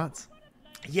donuts?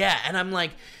 Yeah, and I'm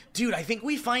like, dude, I think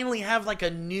we finally have, like, a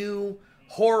new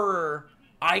horror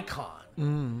icon.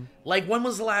 Like, when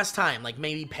was the last time? Like,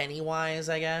 maybe Pennywise,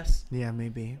 I guess? Yeah,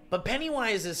 maybe. But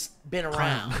Pennywise has been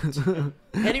around.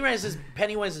 Pennywise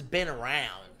has been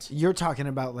around. You're talking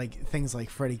about, like, things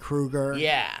like Freddy Krueger.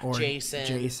 Yeah, or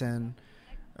Jason.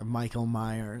 Or Michael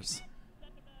Myers.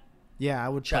 Yeah, I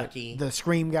would Chucky. put the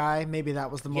Scream guy. Maybe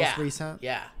that was the most recent.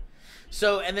 Yeah.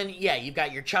 So, and then, you've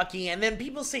got your Chucky. And then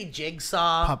people say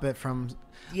Jigsaw. Puppet from...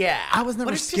 Yeah. I was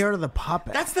never scared of the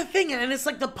puppet. That's the thing. And it's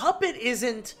like the puppet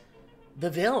isn't the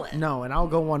villain. No, and I'll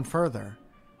go one further.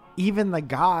 Even the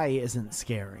guy isn't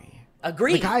scary.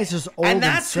 Agreed. The guy's just old and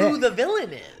that's sick. who the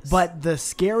villain is. But the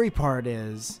scary part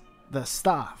is the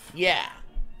stuff. Yeah.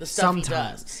 The stuff he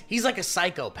does. He's like a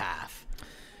psychopath.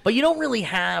 But you don't really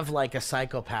have, like, a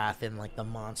psychopath in, like, the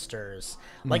monsters.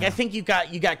 Like, I think you got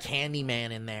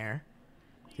Candyman in there.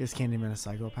 Is Candyman a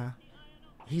psychopath?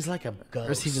 He's like a ghost.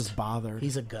 Or is he just bothered?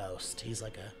 He's a ghost. He's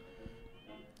like a...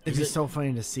 It'd be so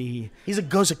funny to see. He's a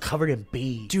ghost covered in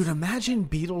beads. Dude, imagine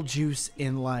Beetlejuice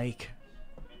in, like,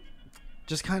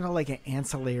 just kind of like an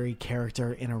ancillary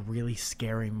character in a really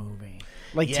scary movie.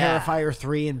 Like Terrifier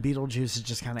 3 and Beetlejuice is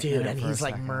just kind of Dude, and he's,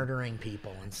 like, murdering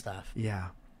people and stuff. Yeah.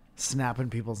 Snapping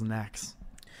people's necks.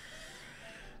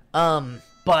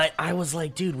 But I was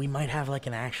like, dude, we might have, like,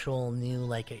 an actual new,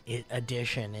 like,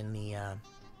 addition in the,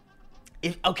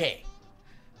 okay.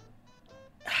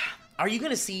 Are you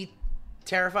going to see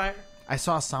Terrifier? I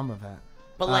saw some of it.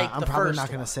 But, like, I'm the probably first not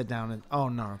going to one. sit down and... Oh,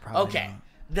 no, probably Okay. not.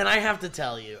 Then I have to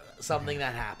tell you something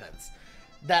that happens.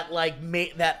 That, like,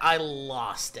 that I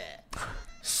lost it.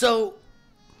 So,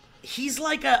 he's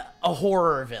like a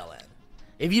horror villain.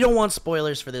 If you don't want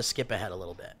spoilers for this, skip ahead a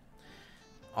little bit.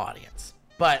 Audience.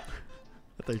 But...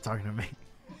 I thought you were talking to me.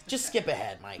 Just skip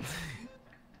ahead, Mike.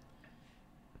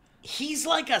 He's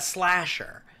like a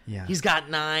slasher. Yeah. He's got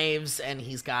knives and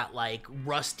he's got, like,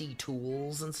 rusty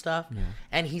tools and stuff. Yeah.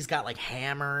 And he's got, like,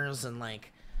 hammers and,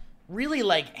 like, really,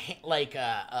 like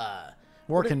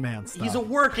working man stuff. He's a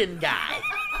working guy.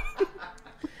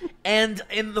 and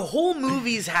the whole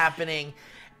movie's happening,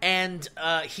 and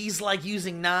he's, like,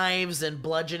 using knives and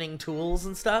bludgeoning tools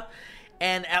and stuff.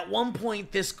 And at one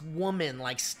point, this woman,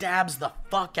 like, stabs the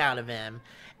fuck out of him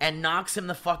and knocks him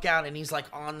the fuck out, and he's, like,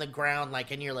 on the ground,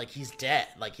 like, and you're like, he's dead.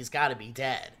 Like, he's got to be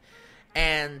dead.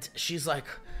 And she's like,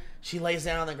 she lays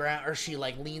down on the ground, or she,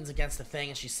 like, leans against the thing,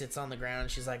 and she sits on the ground,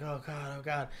 and she's like, oh, God, oh,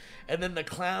 God. And then the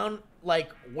clown,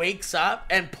 like, wakes up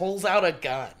and pulls out a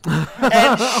gun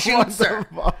and shoots her.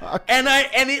 And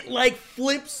it, like,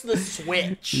 flips the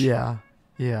switch. Yeah.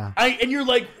 Yeah. And you're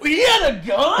like, he had a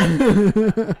gun?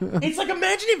 It's like,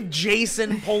 imagine if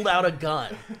Jason pulled out a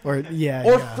gun. Or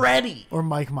Freddy. Or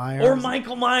Mike Myers. Or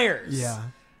Michael Myers. Yeah.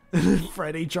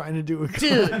 Freddy trying to do a gun.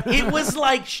 Dude, it was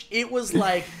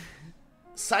like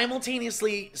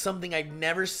simultaneously something I've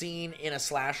never seen in a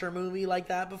slasher movie like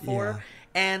that before,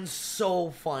 and so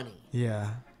funny.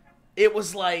 Yeah. It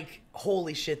was like,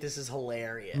 holy shit, this is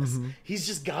hilarious. Mm-hmm. He's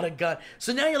just got a gun.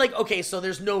 So now you're like, okay, so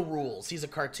there's no rules. He's a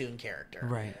cartoon character.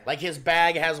 Right. Like, his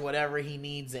bag has whatever he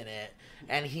needs in it.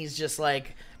 And he's just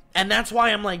like... And that's why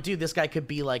I'm like, dude, this guy could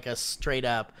be like a straight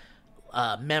up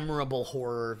memorable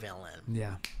horror villain.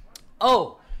 Yeah.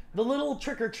 Oh, the little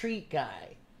trick-or-treat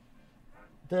guy.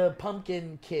 The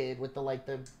pumpkin kid with the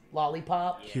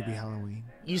lollipop. Hubie Halloween.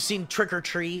 You've seen Trick or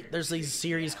Treat? There's these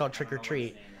series called Trick or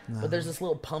Treat. No. But there's this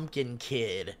little pumpkin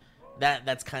kid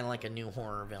that's kind of like a new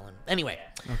horror villain. Anyway.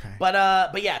 Okay.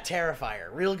 But yeah, Terrifier,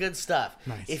 real good stuff.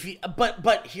 Nice.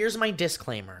 But here's my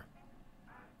disclaimer.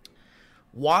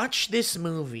 Watch this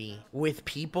movie with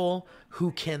people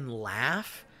who can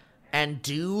laugh and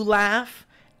do laugh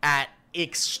at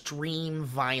extreme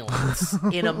violence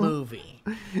in a movie.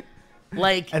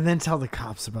 Like, And then tell the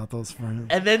cops about those friends.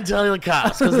 and then tell the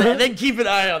cops, because then keep an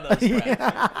eye on those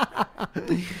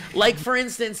friends. Like, for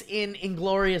instance, in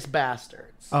Inglourious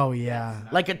Bastards. Oh, yeah.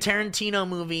 Like, a Tarantino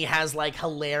movie has, like,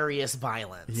 hilarious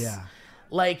violence. Yeah.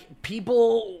 Like,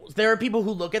 there are people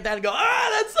who look at that and go,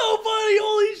 that's so funny,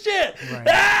 holy shit. Right.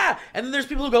 Ah! And then there's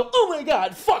people who go, oh my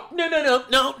God, fuck, no,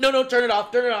 turn it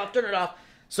off.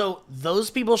 So those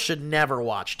people should never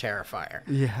watch Terrifier.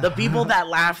 Yeah. The people that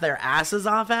laugh their asses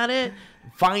off at it,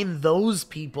 find those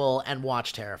people and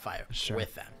watch Terrifier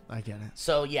with them. I get it.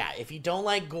 So yeah, if you don't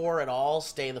like gore at all,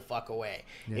 stay the fuck away.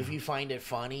 Yeah. If you find it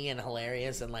funny and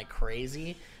hilarious and like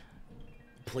crazy,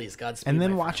 please, Godspeed. And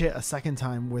then watch it a second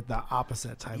time with the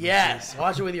opposite type. Yes,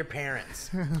 watch it with your parents.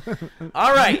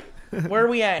 All right, where are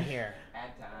we at here?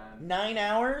 Ad time. 9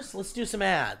 hours? Let's do some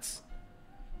ads.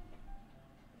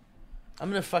 I'm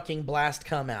gonna fucking blast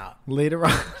come out. Later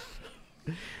on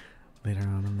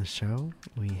in the show,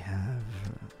 we have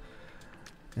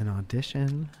an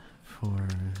audition for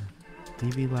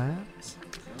DV Labs,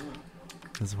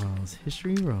 as well as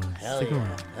History Rose. Stick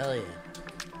around. Hell yeah.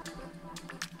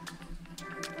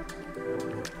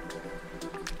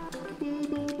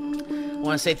 I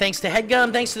want to say thanks to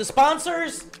HeadGum, thanks to the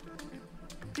sponsors.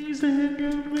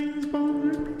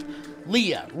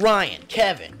 Leah, Ryan,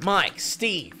 Kevin, Mike,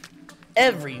 Steve,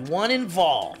 everyone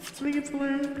involved.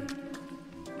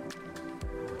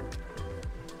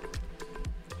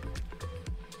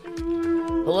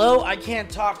 Hello, I can't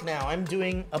talk now. I'm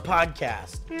doing a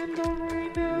podcast.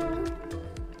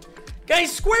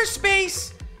 Guys,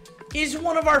 Squarespace is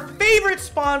one of our favorite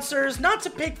sponsors. Not to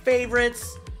pick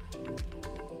favorites,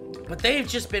 but they've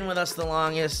just been with us the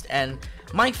longest. And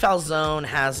Mike Falzone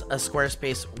has a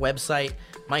Squarespace website,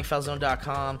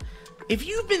 MikeFalzone.com. If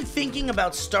you've been thinking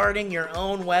about starting your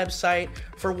own website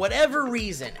for whatever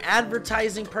reason,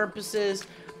 advertising purposes,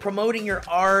 promoting your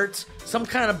art, some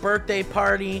kind of birthday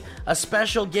party, a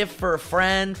special gift for a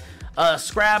friend, a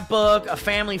scrapbook, a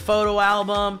family photo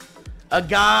album, a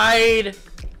guide.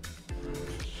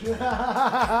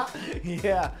 Yeah.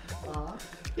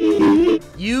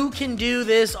 You can do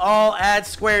this all at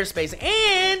Squarespace.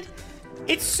 And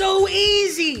it's so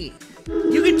easy.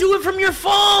 You can do it from your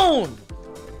phone.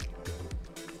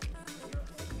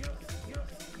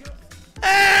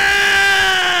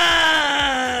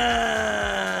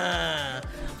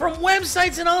 From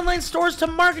websites and online stores to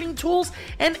marketing tools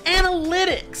and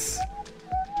analytics,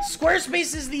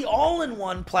 Squarespace is the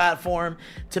all-in-one platform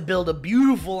to build a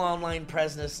beautiful online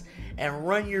presence and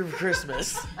run your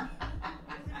Christmas.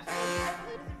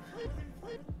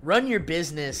 Run your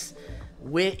business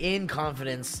in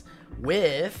confidence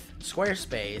with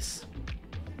Squarespace.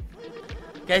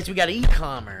 Guys, we got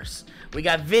e-commerce. We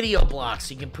got video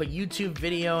blocks. You can put YouTube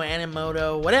video,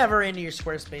 Animoto, whatever into your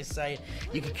Squarespace site.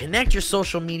 You can connect your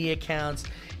social media accounts.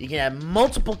 You can have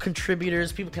multiple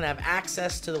contributors. People can have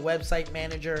access to the website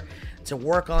manager to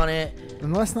work on it.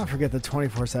 And let's not forget the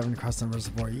 24/7 customer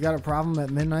support. You got a problem at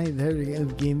midnight? There,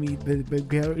 give me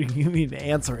an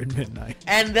answer at midnight.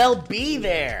 And they'll be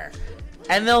there.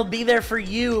 And they'll be there for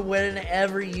you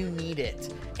whenever you need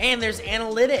it. And there's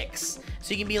analytics.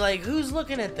 So you can be like, who's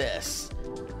looking at this?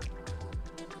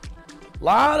 A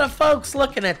lot of folks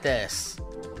looking at this.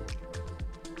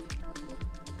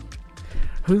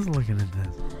 Who's looking at this?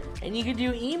 And you can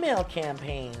do email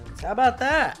campaigns. How about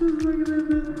that?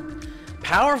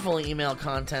 Powerful email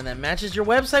content that matches your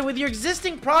website with your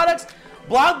existing products,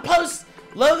 blog posts,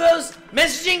 logos,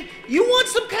 messaging. You want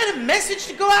some kind of message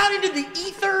to go out into the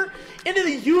ether, into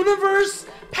the universe,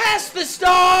 past the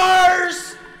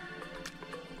stars,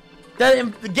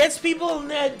 that gets people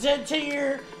to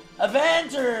your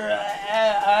event or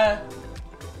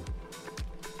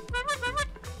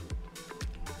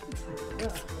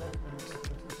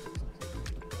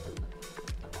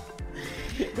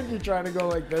You're trying to go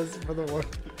like this for the one.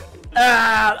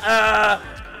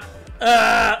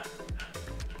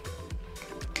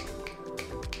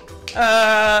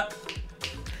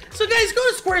 So guys, go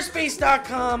to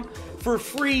squarespace.com for a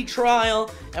free trial,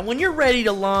 and when you're ready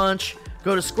to launch,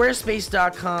 go to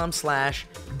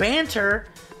squarespace.com/banter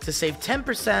to save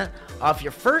 10% off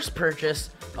your first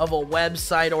purchase of a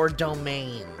website or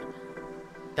domain.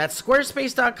 That's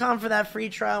squarespace.com for that free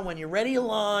trial. When you're ready to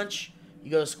launch, you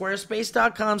go to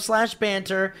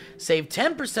squarespace.com/banter, save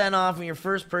 10% off on your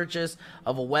first purchase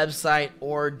of a website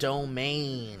or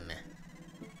domain.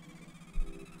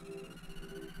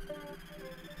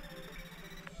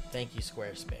 Thank you,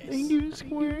 Squarespace. Thank you,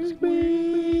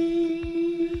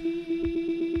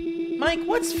 Squarespace. Mike,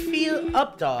 what's Feel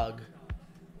Up Dog?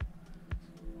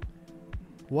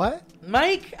 What?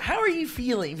 Mike, how are you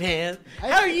feeling, man?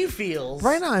 How are you feels?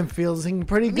 Right now I'm feeling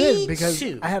pretty good because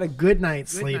too. I had a good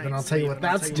night's sleep, and I'll tell you what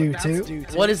that's due to.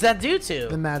 What does that do to?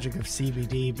 The magic of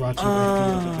CBD brought to you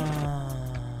by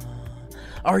Feels.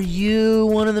 Are you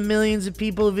one of the millions of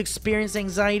people who've experienced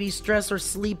anxiety, stress, or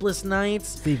sleepless nights?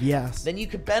 Steve, yes. Then you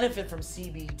could benefit from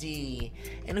CBD.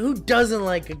 And who doesn't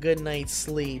like a good night's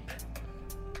sleep?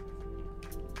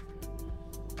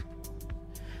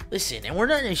 Listen, and we're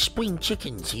not a spring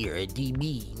chickens here at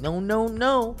DB.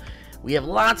 No. We have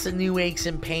lots of new aches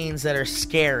and pains that are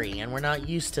scary, and we're not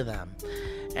used to them.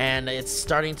 And it's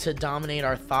starting to dominate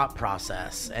our thought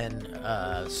process and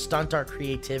stunt our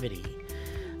creativity.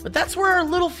 But that's where our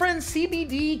little friend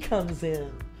CBD comes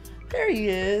in. There he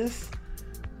is.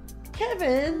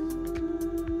 Kevin.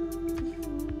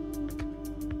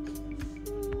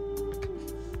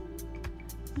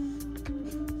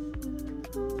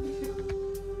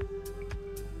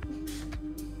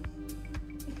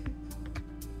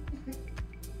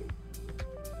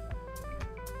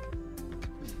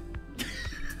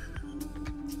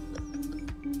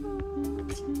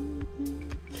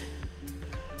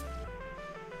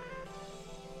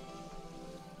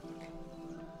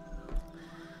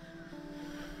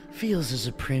 Feels is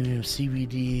a premium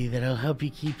CBD that'll help you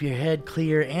keep your head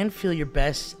clear and feel your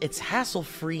best. It's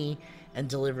hassle-free and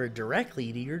delivered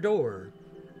directly to your door.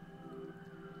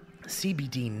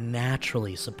 CBD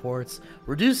naturally supports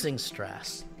reducing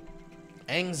stress,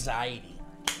 anxiety,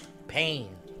 pain,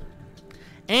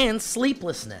 and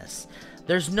sleeplessness.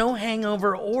 There's no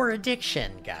hangover or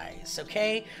addiction, guys,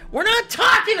 okay? We're not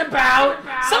talking about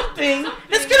something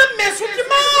that's gonna mess with your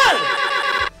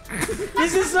mind!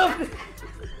 This is something...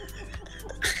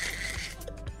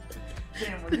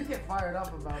 Damn, when you get fired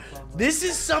up about something. This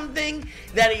is something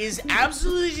that is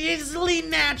absolutely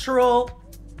natural.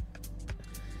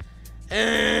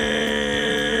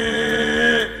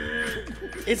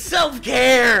 It's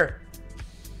self-care.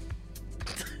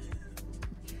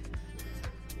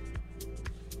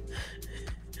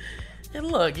 And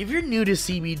look, if you're new to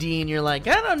CBD and you're like,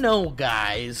 I don't know,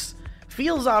 guys,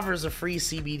 Feels offers a free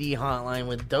CBD hotline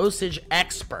with dosage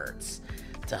experts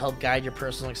to help guide your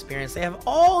personal experience. They have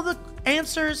all the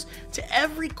answers to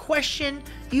every question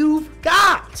you've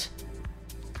got.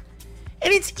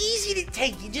 And it's easy to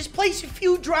take. You just place a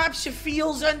few drops of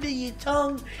Feels under your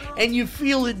tongue and you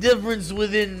feel the difference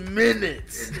within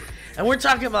minutes. And we're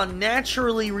talking about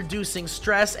naturally reducing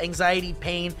stress, anxiety,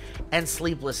 pain, and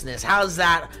sleeplessness. How's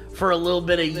that for a little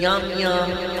bit of yum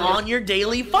on your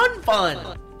daily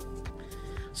fun?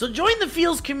 So join the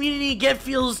Feels community. Get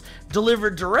Feels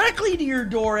delivered directly to your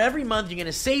door every month. You're going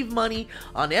to save money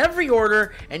on every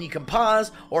order, and you can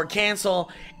pause or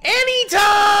cancel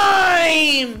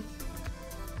anytime.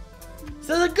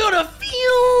 So go to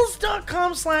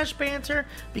feels.com/banter,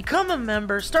 become a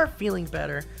member, start feeling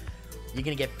better. You're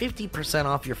going to get 50%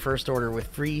 off your first order with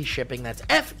free shipping. That's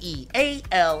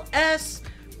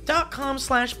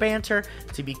FEALS.com/banter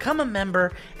to become a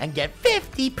member and get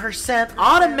 50%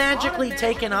 automatically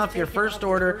taken off your first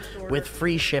order with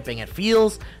free shipping at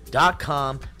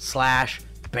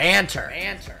feels.com/banter.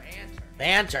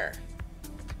 Banter.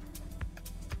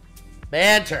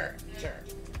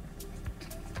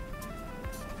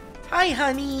 Hi,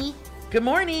 honey. Good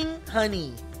morning,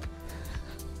 honey.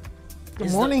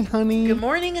 Good morning, honey. Good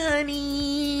morning,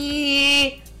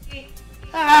 honey.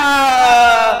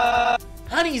 Ah.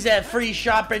 Honey's that free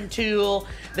shopping tool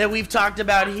that we've talked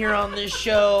about here on this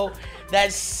show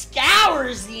that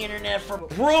scours the internet for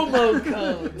promo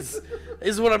codes,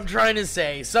 is what I'm trying to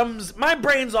say. My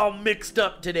brain's all mixed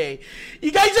up today.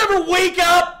 You guys ever wake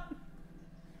up?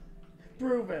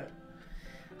 Prove it.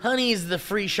 Honey is the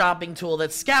free shopping tool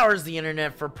that scours the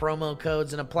internet for promo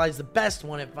codes and applies the best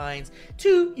one it finds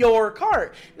to your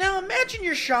cart. Now imagine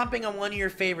you're shopping on one of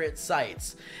your favorite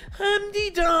sites.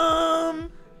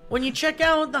 Hum-de-dum. When you check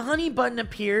out, the Honey button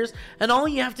appears, and all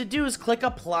you have to do is click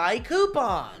Apply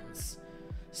Coupons.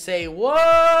 Say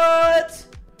what?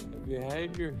 Have you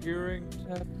had your hearing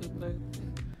tested lately?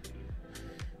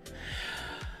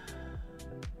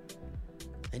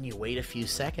 Then you wait a few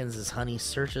seconds as Honey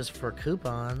searches for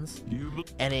coupons,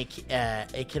 and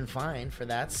it can find for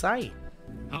that site.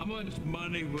 How much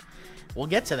money would... We'll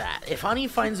get to that. If Honey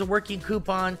finds a working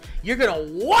coupon, you're gonna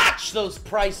watch those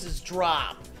prices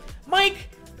drop. Mike,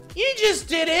 you just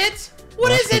did it.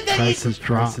 What is it that prices you...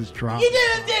 drop. You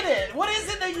did it. What is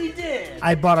it that you did?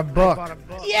 I bought a book.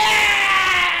 Yeah!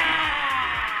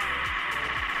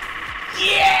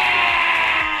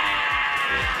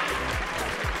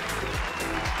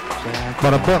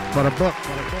 Bought a book.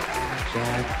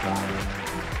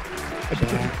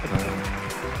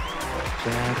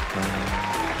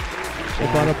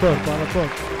 bought a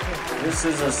book. This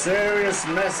is a serious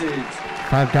message.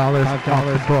 $5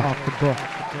 off the book.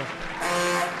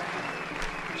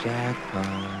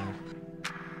 Jackpot.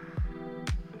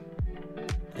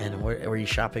 And were you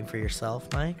shopping for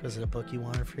yourself, Mike? Was it a book you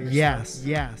wanted for yourself?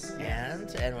 Yes.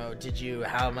 And what did you?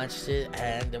 How much did?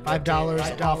 And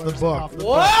 $5 off the book.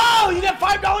 Whoa! You got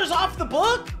 $5 off the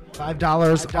book.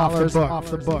 $5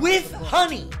 off the book. With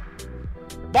honey.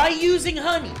 By using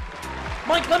honey.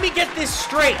 Mike, let me get this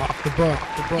straight. Off the book.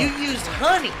 You used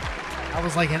honey. I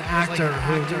was like an actor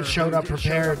who showed up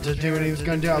prepared to do what he was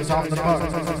going to do. I was off the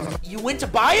book. You went to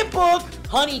buy a book.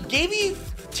 Honey gave you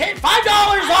 $5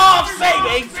 off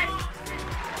savings.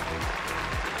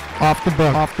 Off the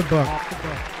book. Off the book.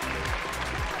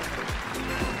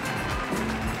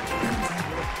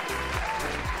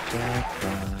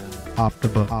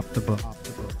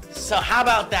 So how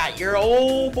about that? Your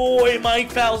old boy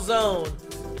Mike Falzone.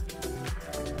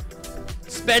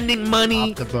 Spending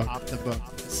money. Off the book.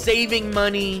 Saving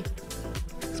money.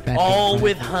 All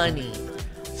with honey.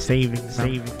 Saving.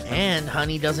 And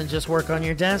honey doesn't just work on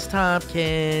your desktop,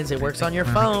 kids. It works on your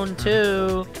phone,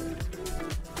 too.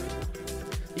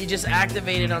 You just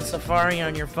activate it on Safari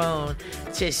on your phone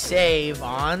to save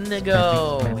on the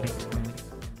go.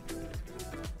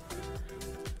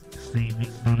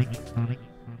 Saving money.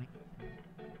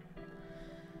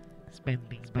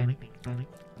 Spending money.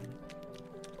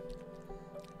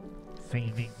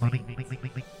 Saving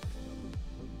money.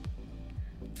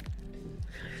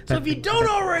 So if you don't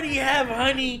already have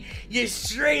honey, you're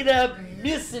straight up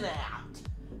missing out,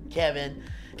 Kevin.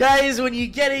 Guys, when you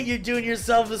get it, you're doing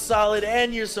yourself a solid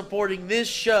and you're supporting this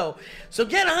show. So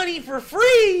get honey for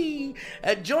free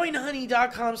at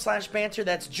joinhoney.com/banter.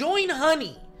 That's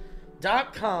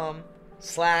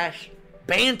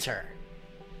joinhoney.com/banter.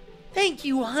 Thank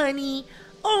you, honey.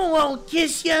 Oh, I'll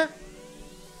kiss ya.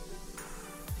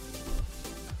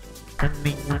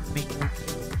 Saving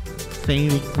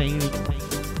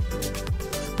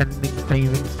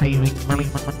money.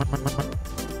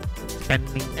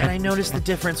 And I noticed the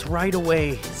difference right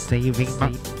away. Saving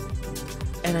money.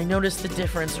 And I noticed the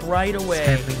difference right away.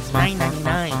 It's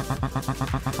 $9.99.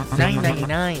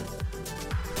 $9.99.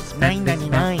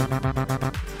 $9.99.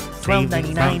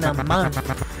 $12.99 a month.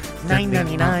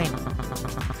 $9.99.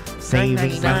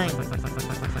 $9.99.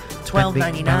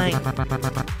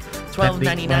 $12.99.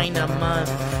 $12.99 a month.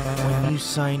 When you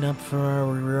sign up for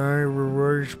our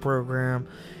rewards program,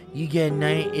 you get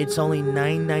it's only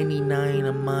 $9.99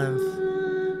 a month.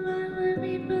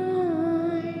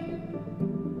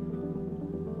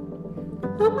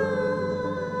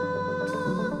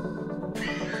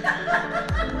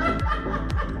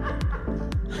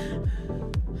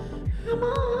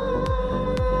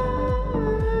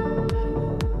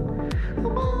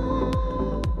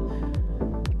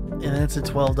 And that's a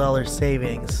 $12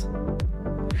 savings.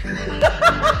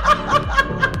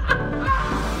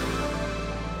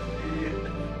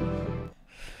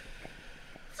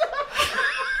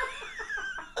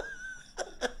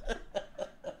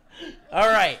 All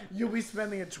right. You'll be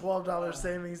spending a $12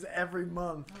 savings every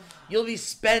month. You'll be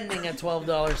spending a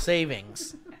 $12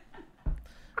 savings.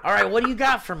 All right, what do you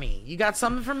got for me? You got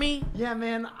something for me? Yeah,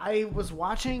 man. I was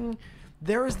watching.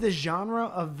 There is this genre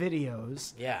of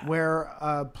videos where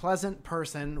a pleasant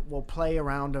person will play a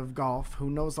round of golf who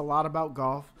knows a lot about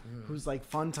golf, who's like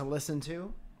fun to listen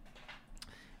to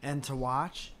and to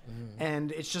watch.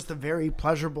 And it's just a very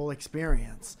pleasurable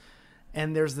experience.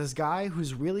 And there's this guy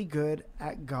who's really good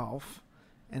at golf,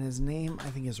 and his name, I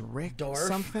think, is Rick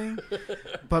something.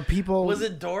 But people... Was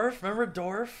it Dorf? Remember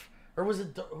Dorf? Or was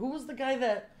it... Who was the guy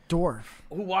that... Dorf.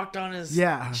 Who walked on his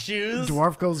shoes?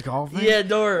 Dwarf Goes Golfing? Yeah,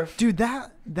 Dorf. Dude,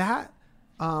 that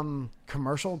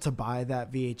commercial to buy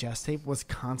that VHS tape was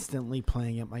constantly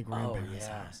playing at my grandparents'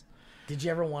 house. Did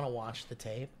you ever want to watch the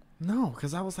tape? No,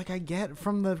 because I was like, I get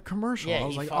from the commercial. Yeah, I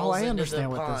was like, falls I into understand the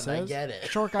what this pond. is. I get it.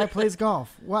 Short guy plays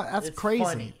golf. What? That's It's crazy.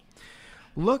 funny.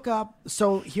 Look up.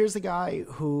 So here's a guy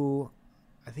who,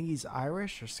 I think he's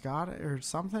Irish or Scottish or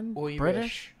something.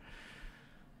 British.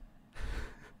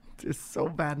 It's so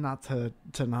bad not to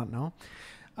not know.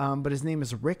 But his name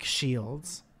is Rick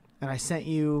Shields, and I sent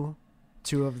you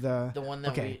two of the one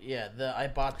that I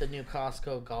bought the new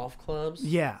Costco golf clubs.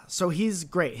 Yeah, so he's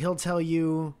great. He'll tell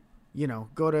you,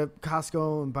 go to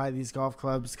Costco and buy these golf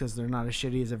clubs because they're not as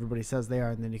shitty as everybody says they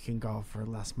are, and then you can golf for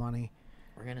less money.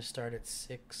 We're gonna start at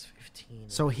 6:15.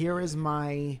 So here is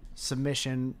my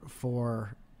submission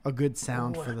for a good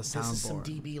sound for the soundboard. This is some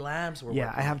DB Labs.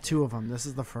 I have two of them. This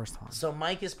is the first one. So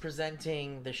Mike is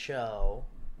presenting the show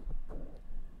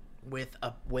with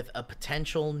a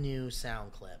potential new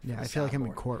sound clip. Yeah, I feel like I'm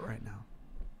in court right now.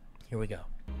 Here we go.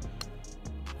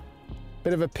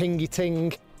 Bit of a pingy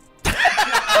ting.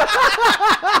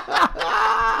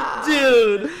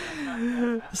 Dude.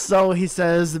 So he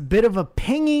says, bit of a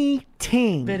pingy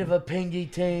ting. Bit of a pingy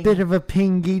ting. Bit of a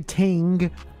pingy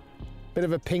ting. Bit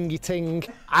of a pingy ting.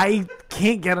 I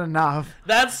can't get enough.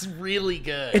 That's really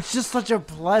good. It's just such a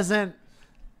pleasant.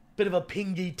 Bit of a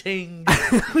pingy ting.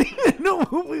 We didn't know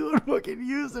what we would fucking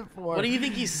use it for. What do you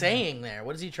think he's saying there?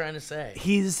 What is he trying to say?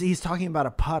 He's talking about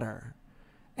a putter,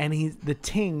 and the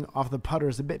ting off the putter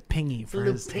is a bit pingy for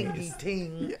his pingy taste.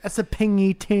 ting. Yeah, it's a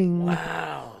pingy ting.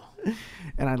 Wow.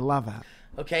 And I love it.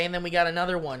 Okay, and then we got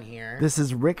another one here. This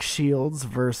is Rick Shields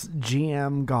versus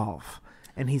GM Golf,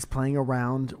 and he's playing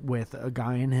around with a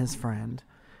guy and his friend,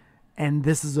 and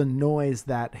this is a noise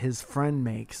that his friend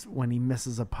makes when he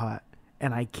misses a putt,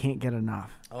 and I can't get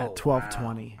enough at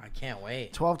 12:20. Wow. I can't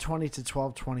wait. 12:20 to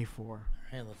 12:24.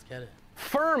 Hey, let's get it.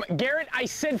 Firm, Garrett, I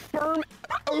said firm.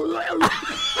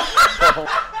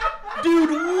 Dude,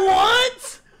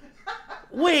 what?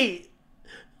 Wait.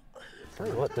 Tell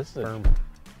you what, this is firm,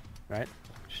 right?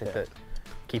 Shit that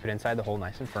keep it inside the hole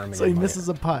nice and firm. So he misses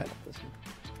a putt.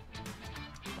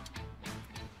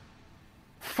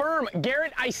 Firm,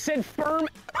 Garrett, I said firm.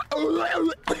 What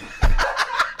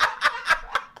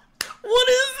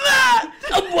is that?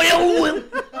 A whale.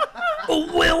 A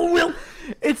whale.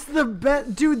 It's the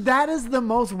best, dude. That is the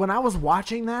most. When I was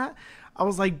watching that, I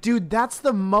was like, dude, that's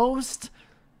the most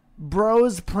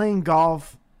bros playing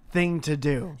golf thing to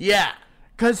do. Yeah.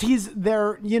 Cause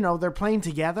they're playing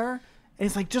together, and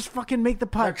it's like, just fucking make the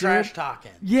putt. They're trash dude.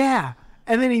 talking. Yeah,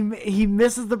 and then he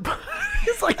misses the putt.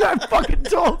 He's like, I fucking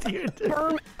told you. Dude.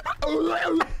 Firm.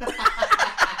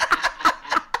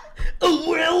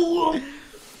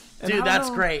 Dude,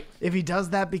 that's great. If he does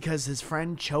that because his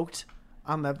friend choked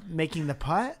on making the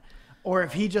putt, or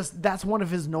if that's one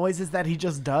of his noises that he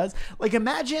just does. Like,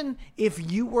 imagine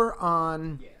if you were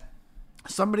on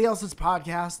somebody else's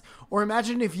podcast, or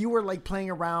imagine if you were like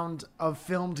playing a round of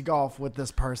filmed golf with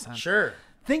this person. Sure.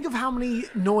 Think of how many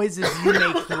noises you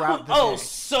make throughout the day. Oh,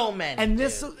 so many. And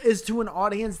this is to an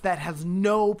audience that has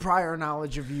no prior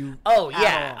knowledge of you. Oh,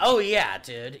 yeah. Oh, yeah,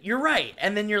 dude. You're right.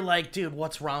 And then you're like, dude,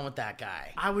 what's wrong with that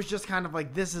guy? I was just kind of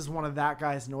like, this is one of that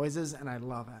guy's noises, and I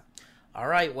love it. All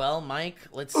right, well, Mike,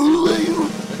 let's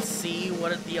see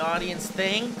what the audience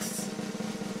thinks.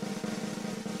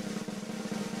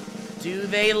 Do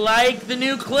they like the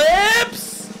new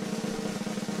clips?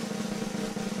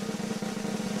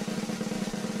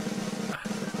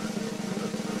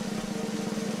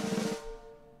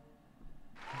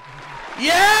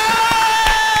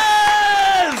 Yes!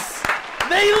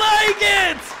 They like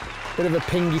it! Bit of a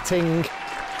pingy ting.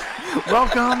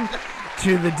 Welcome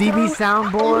to the DB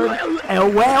soundboard, a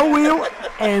whale wheel,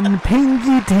 and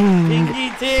pingy ting.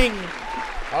 Pingy ting.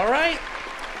 All right.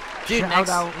 Dude, Shout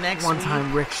out next one week.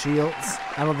 time Rick Shields.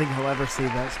 I don't think he'll ever see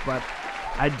this, but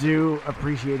I do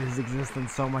appreciate his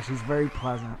existence so much. He's very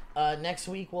pleasant. Next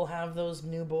week we'll have those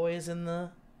new boys in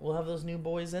there.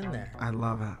 I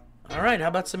love it. All right, how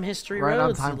about some history Right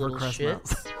roads? on time you for little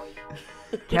Christmas.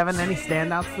 shits? Kevin, any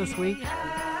standouts this week?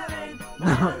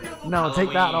 No,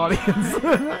 take that,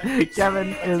 audience. Kevin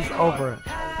is over it.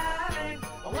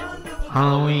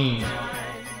 Halloween.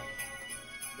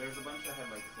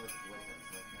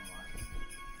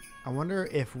 I wonder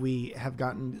if we have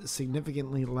gotten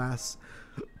significantly less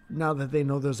now that they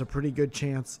know there's a pretty good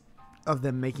chance of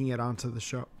them making it onto the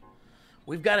show.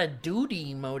 We've got a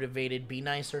duty motivated be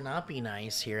nice or not be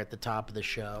nice here at the top of the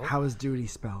show. How is duty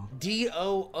spelled? Doody.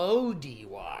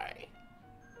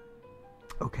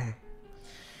 Okay.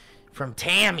 From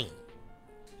Tammy.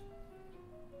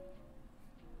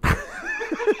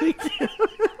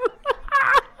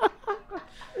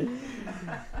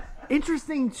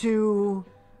 Interesting to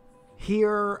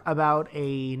hear about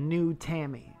a new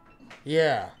Tammy.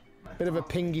 Yeah. Bit of a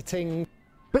pingy ting.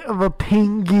 Bit of a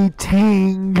pingy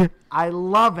ting. I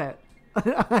love it.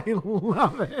 I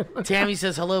love it. Tammy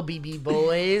says, hello, BB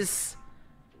boys.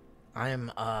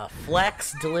 I'm a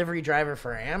flex delivery driver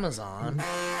for Amazon.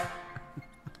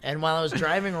 And while I was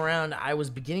driving around, I was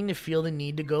beginning to feel the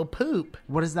need to go poop.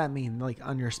 What does that mean? Like,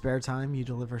 on your spare time, you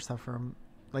deliver stuff from,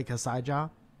 like, a side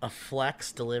job? A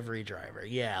flex delivery driver.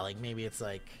 Yeah, like maybe it's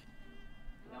like...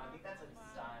 No, I think that's a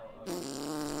style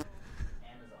of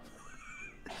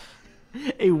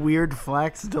Amazon. A weird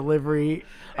flex delivery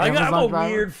I'm Amazon a driver?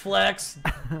 weird flex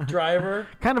driver.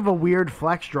 Kind of a weird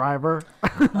flex driver.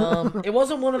 It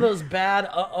wasn't one of those bad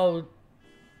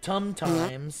tum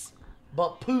times,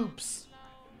 but poops.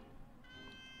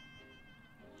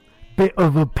 Bit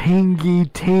of a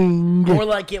pingy ting. More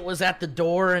like it was at the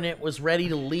door and it was ready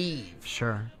to leave.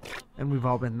 Sure. And we've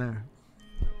all been there.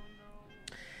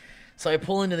 So I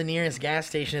pull into the nearest gas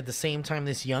station at the same time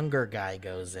this younger guy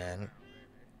goes in.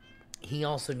 He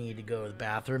also needed to go to the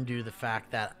bathroom due to the fact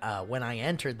that when I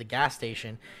entered the gas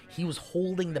station, he was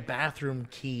holding the bathroom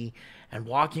key and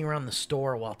walking around the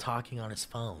store while talking on his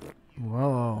phone.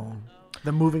 Whoa.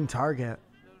 The moving target.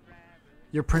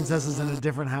 Your princess is in a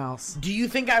different house. Do you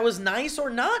think I was nice or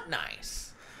not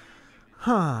nice?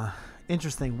 Huh.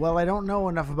 Interesting. Well, I don't know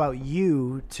enough about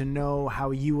you to know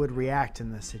how you would react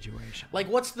in this situation. Like,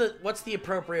 what's the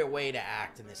appropriate way to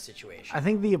act in this situation? I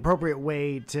think the appropriate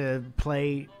way to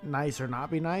play nice or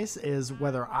not be nice is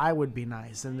whether I would be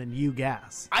nice, and then you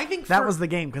guess. I think that was the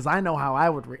game, because I know how I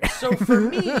would react. So for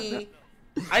me,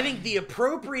 I think the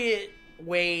appropriate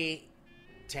way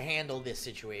to handle this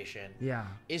situation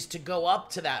is to go up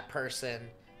to that person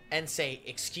and say,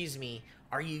 "Excuse me,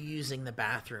 are you using the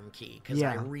bathroom key? Because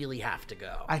I really have to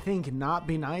go." I think not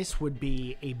be nice would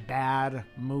be a bad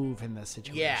move in this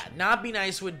situation. Yeah, not be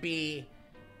nice would be,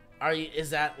 are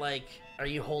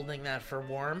you holding that for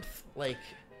warmth? Like,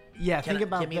 yeah, think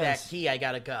about give me that key, I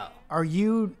gotta go. Are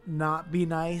you not be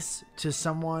nice to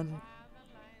someone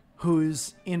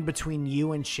who's in between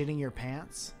you and shitting your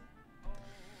pants?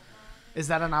 Is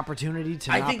that an opportunity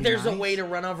to I think there's a way to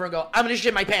run over and go, "I'm gonna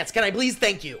shit my pants. Can I please?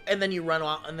 Thank you." And then you run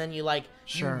off, and then you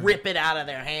you rip it out of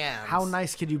their hands. How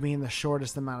nice could you be in the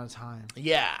shortest amount of time?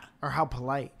 Yeah. Or how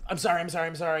polite? I'm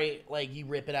sorry. Like, you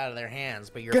rip it out of their hands,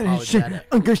 but you're apologetic.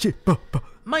 I'm gonna shit.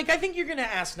 Mike, I think you're gonna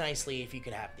ask nicely if you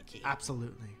could have the key.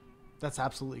 Absolutely. That's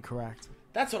absolutely correct.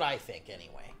 That's what I think,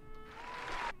 anyway.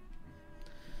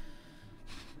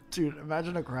 Dude,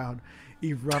 imagine a crowd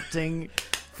erupting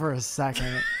for a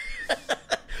second.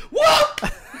 Whoa!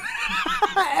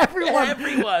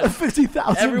 Everyone.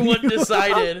 50,000 Everyone viewers.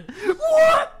 decided.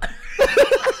 What?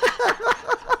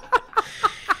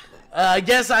 I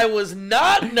guess I was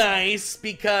not nice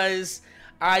because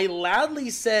I loudly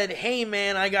said, "Hey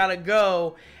man, I gotta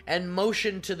go," and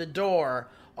motioned to the door.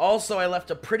 Also, I left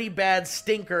a pretty bad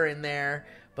stinker in there,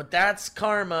 but that's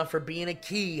karma for being a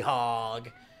key hog.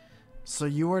 So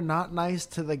you were not nice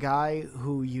to the guy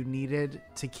who you needed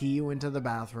to key you into the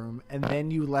bathroom, and then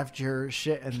you left your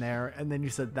shit in there, and then you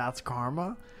said that's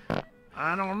karma?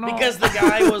 I don't know. Because the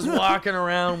guy was walking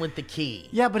around with the key.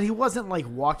 Yeah, but he wasn't like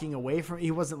walking away from,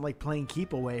 he wasn't like playing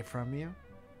keep away from you.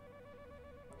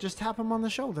 Just tap him on the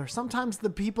shoulder. Sometimes the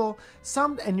people,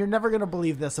 and you're never going to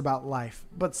believe this about life,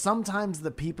 but sometimes the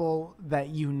people that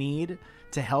you need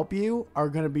to help you are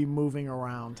going to be moving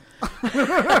around.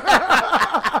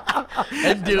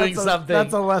 And doing something.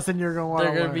 That's a lesson you're going to want to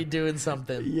learn. They're going to be doing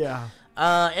something. Yeah.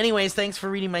 Anyways, thanks for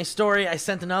reading my story. I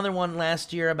sent another one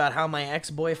last year about how my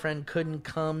ex-boyfriend couldn't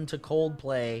come to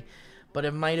Coldplay, but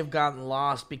it might have gotten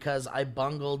lost because I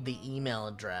bungled the email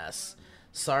address.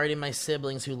 Sorry to my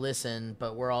siblings who listen,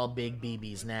 but we're all big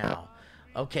BBs now.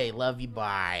 Okay, love you,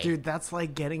 bye. Dude, that's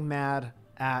like getting mad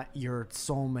at your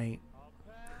soulmate.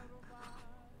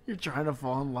 You're trying to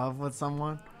fall in love with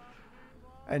someone,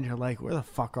 and you're like, "Where the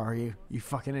fuck are you, you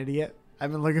fucking idiot?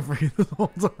 I've been looking for you this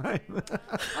whole time."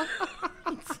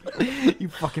 You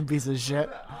fucking piece of shit.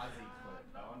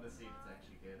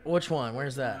 Which one?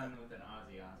 Where's that?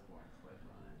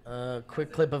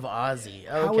 Quick clip of Ozzy. Okay.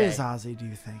 How is Ozzy, do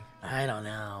you think? I don't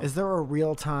know. Is there a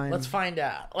real time? Let's find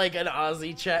out. Like an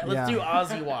Ozzy chat. Let's do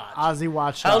Ozzy Watch.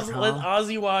 OzzyWatch.com. Let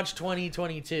Ozzy Watch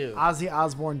 2022.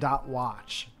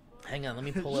 OzzyOsbourne.watch. Hang on, let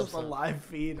me pull up just a live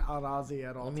feed on Ozzy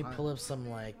at all Let me time. pull up some,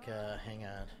 like, hang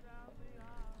on.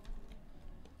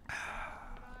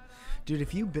 Dude,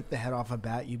 if you bit the head off a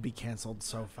bat, you'd be canceled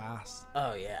so fast.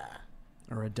 Oh, yeah.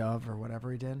 Or a dove or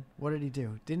whatever he did. What did he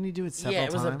do? Didn't he do it several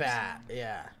times? Yeah, it was a bat.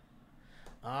 Yeah.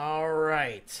 All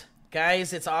right.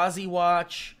 Guys, it's Ozzy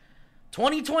Watch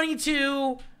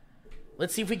 2022.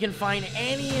 Let's see if we can find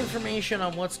any information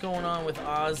on what's going on with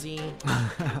Ozzy.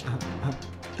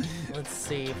 Let's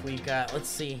see if we got... Let's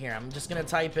see here. I'm just going to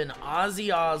type in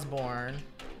Ozzy Osbourne.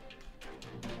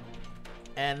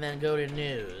 And then go to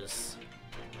news.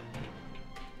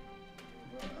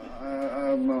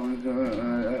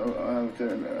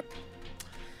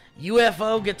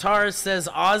 UFO Guitarist says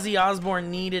Ozzy Osbourne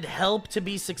needed help to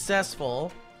be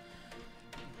successful.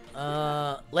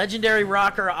 Legendary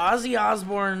rocker Ozzy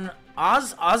Osbourne's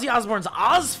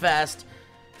Ozfest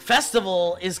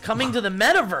festival is coming to the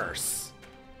metaverse.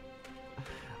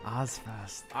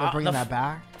 Ozfest. They're bringing that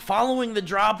back? Following the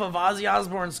drop of Ozzy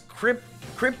Osbourne's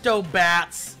crypto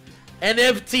bats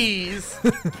NFTs.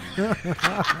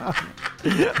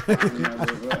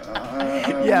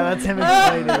 Yeah, that's him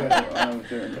explaining it.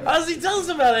 Ozzy, tell us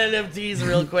about NFTs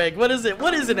real quick. What is it?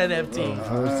 What is an NFT?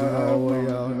 First of all, we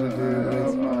have to do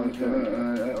is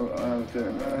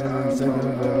and then second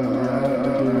of all, we have to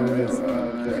do is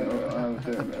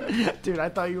Dude, I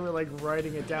thought you were like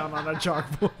writing it down on a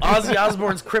chalkboard. Ozzy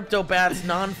Osbourne's Crypto Bats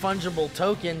non-fungible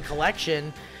token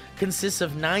collection consists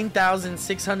of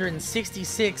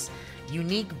 9,666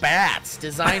 unique bats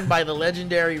designed by the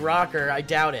legendary rocker. I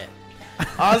doubt it.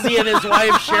 Ozzy and his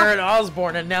wife Sharon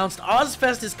Osbourne announced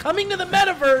Ozfest is coming to the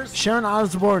metaverse. Sharon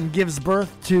Osbourne gives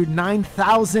birth to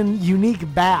 9,000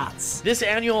 unique bats. This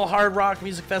annual hard rock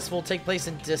music festival will take place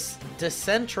in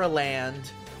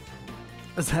Decentraland.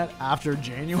 Is that after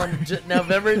January?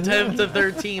 November 10th to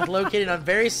 13th, located on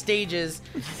various stages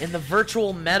in the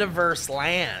virtual metaverse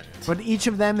land. But each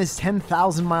of them is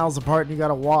 10,000 miles apart, and you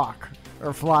gotta walk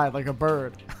or fly like a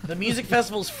bird. The music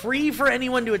festival is free for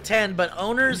anyone to attend, but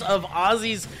owners of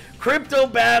Ozzy's Crypto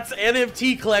Bats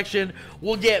NFT collection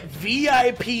will get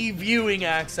VIP viewing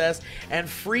access and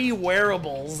free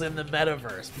wearables in the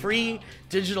metaverse. Free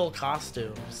digital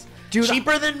costumes. Dude,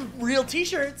 cheaper than real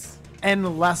t-shirts.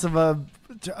 And less of a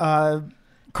carbon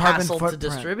Hassle footprint. to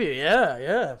distribute.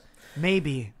 Yeah.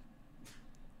 Maybe.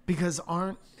 Because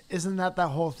isn't that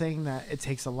whole thing that it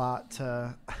takes a lot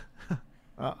to...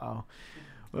 Uh-oh.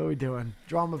 What are we doing?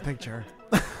 Draw him a picture.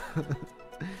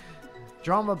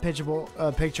 Draw him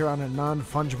a picture on a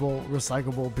non-fungible,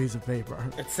 recyclable piece of paper.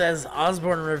 It says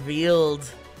Osborne revealed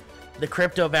the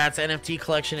Crypto Bats NFT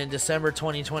collection in December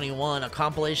 2021, a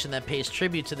compilation that pays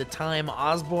tribute to the time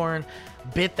Osborne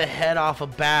bit the head off a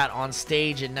bat on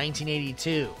stage in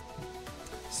 1982.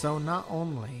 So not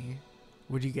only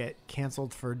would you get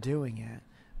canceled for doing it,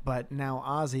 but now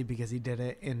Ozzy, because he did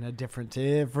it in a different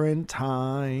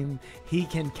time, he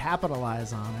can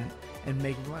capitalize on it and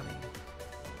make money.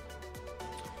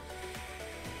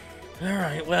 All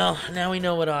right, well, now we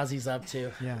know what Ozzy's up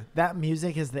to. Yeah, that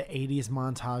music is the 80s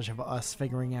montage of us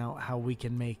figuring out how we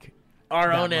can make our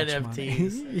that own much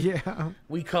NFTs. money. Yeah.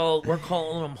 We're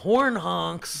calling them horn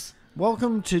honks.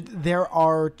 Welcome to, there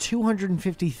are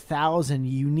 250,000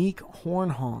 unique horn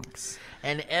honks.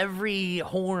 And every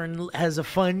horn has a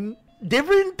fun,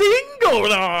 different thing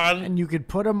going on. And you could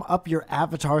put them up your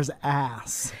avatar's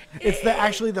ass. It's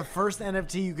actually the first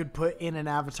NFT you could put in an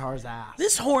avatar's ass.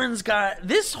 This horn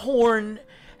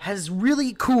has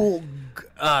really cool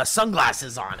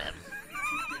sunglasses on him.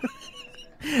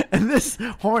 And this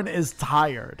horn is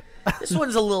tired. This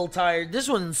one's a little tired. This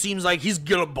one seems like he's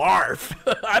gonna barf.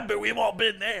 I bet we've all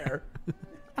been there.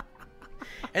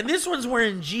 And this one's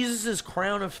wearing Jesus'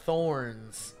 crown of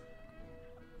thorns.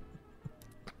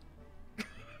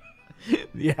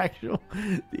 The actual.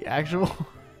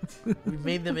 We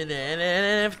made them into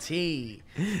an NFT.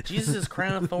 Jesus'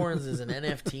 crown of thorns is an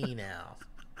NFT now.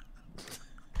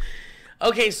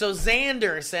 Okay, so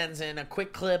Xander sends in a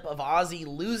quick clip of Ozzy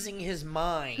losing his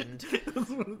mind.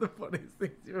 That's one of the funniest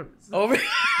things you've ever seen. Over.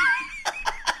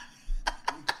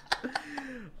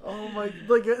 Oh my!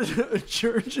 Like a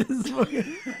church is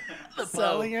fucking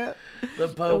selling it. The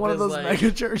Pope one of those like,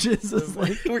 mega churches is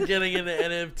like, we're getting into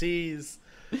NFTs,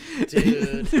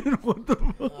 dude. Dude, what the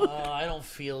fuck? Oh, I don't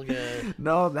feel good.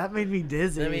 No, that made me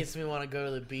dizzy. That makes me want to go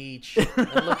to the beach and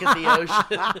look at the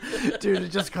ocean. Dude, it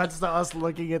just cuts to us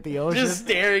looking at the ocean, just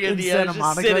staring at in the Santa ocean,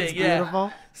 Monica. sitting. It's Yeah.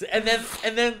 beautiful. And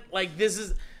then, like this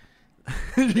is.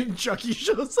 Chucky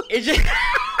shows up. It just,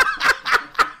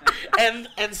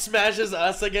 and smashes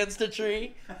us against a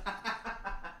tree.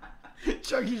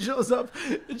 Chucky shows up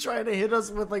trying to hit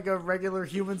us with like a regular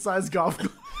human-sized golf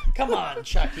club. Come on,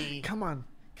 Chucky. Come on,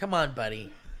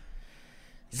 buddy.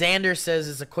 Xander says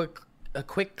it's a quick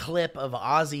clip of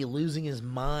Ozzy losing his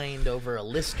mind over a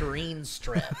Listerine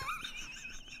strip.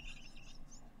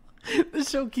 This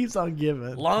show keeps on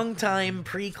giving. Longtime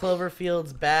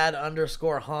pre-Cloverfield's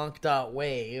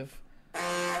bad_honk.wave.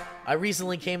 I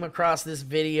recently came across this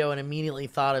video and immediately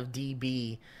thought of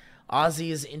DB. Ozzy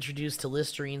is introduced to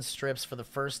Listerine strips for the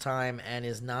first time and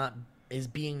is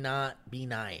being not be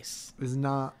nice. Is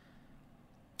not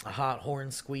a hot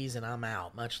horn squeeze and I'm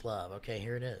out. Much love. Okay,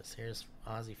 here it is. Here's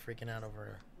Ozzy freaking out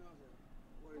over.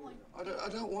 I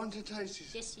don't want to taste it.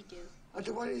 Yes, you do.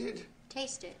 What is it?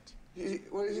 Taste it.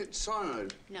 What is it?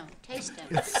 Cyanide? No, taste it.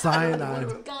 It's cyanide.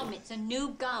 It's gum. It's a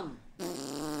new gum.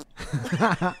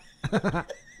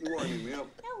 You winding me up?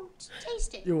 No,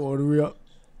 taste it. You winding me up?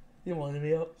 You winding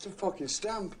me up? It's a fucking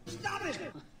stamp. Stop it!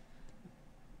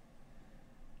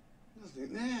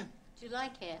 Nothing there. Do you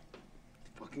like it?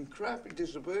 Fucking crap, it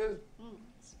disappeared.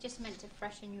 It's just meant to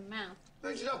freshen your mouth.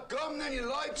 It's not gum, then you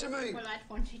lied to me. Well, I'd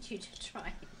wanted you to try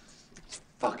it. It's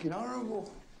fucking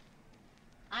horrible.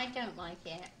 I don't like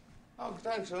it. Oh,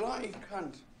 thanks a lot, you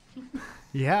cunt.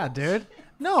 Yeah, dude.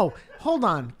 No, hold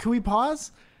on. Can we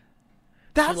pause?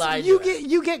 That's lied you to get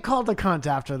you get called a cunt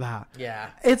after that.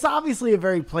 Yeah. It's obviously a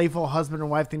very playful husband and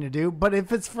wife thing to do, but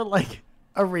if it's for like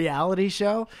a reality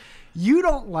show. You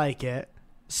don't like it,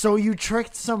 so you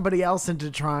tricked somebody else into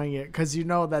trying it because you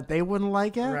know that they wouldn't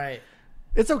like it. Right.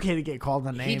 It's okay to get called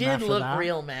a name. He did after look that.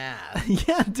 real mad.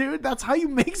 Yeah, dude, that's how you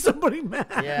make somebody mad.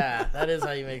 Yeah, that is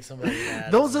how you make somebody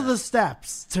mad. Those are the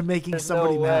steps to making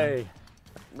somebody mad.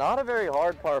 Not a very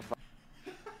hard par 5.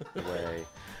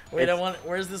 Wait,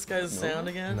 where's this guy's sound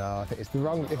again? No, I think it's the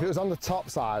wrong. If it was on the top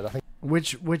side, I think.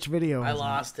 Which video? I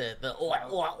lost it. The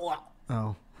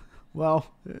Oh, well,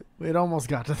 it almost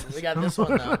got to this. We got this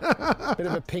one now. Bit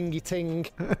of a pingy ting.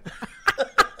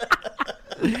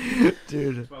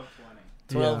 Dude.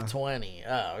 12:20.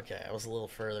 Oh, okay. I was a little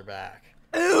further back.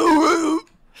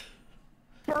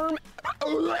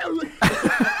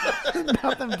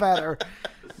 Nothing better.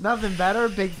 Nothing better.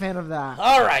 Big fan of that.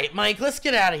 All right, Mike, let's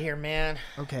get out of here, man.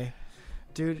 Okay.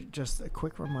 Dude, just a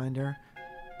quick reminder.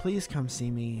 Please come see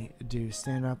me do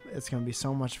stand-up. It's going to be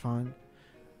so much fun.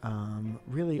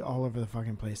 Really all over the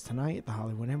fucking place tonight. The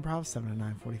Hollywood Improv, 7 to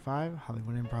 9:45.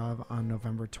 Hollywood Improv on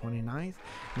November 29th.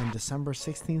 And then December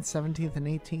 16th, 17th, and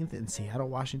 18th in Seattle,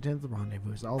 Washington. The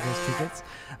Rendezvous. All those tickets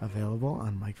available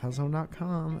on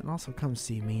MikeFalzone.com. And also come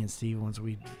see me and Steve once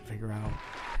we figure out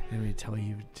and we tell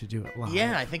you to do it live.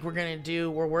 Yeah, I think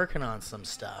we're working on some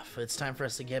stuff. It's time for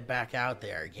us to get back out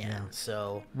there again. Yeah.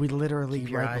 So we literally, keep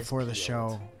your right eyes before the peeled.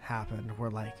 show happened, we're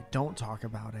like, don't talk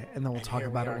about it. And then we'll And talk here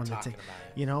about we it are when the talking ticket. about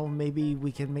it. You know, maybe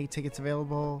we can make tickets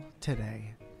available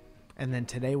today. And then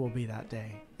today will be that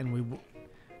day. And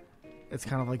it's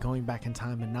kind of like going back in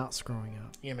time and not screwing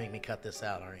up. You're gonna make me cut this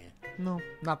out, aren't you? No,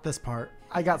 not this part.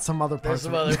 I got some other There's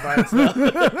parts. some other parts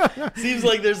though. Seems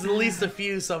like there's at least a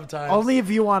few sometimes. Only if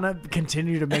you want to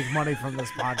continue to make money from this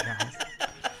podcast.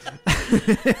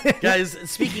 Guys,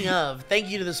 speaking of, thank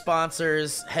you to the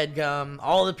sponsors, HeadGum,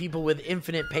 all the people with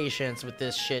infinite patience with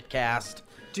this shit cast.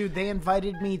 Dude, they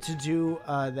invited me to do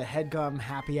the HeadGum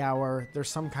happy hour. There's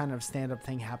some kind of stand-up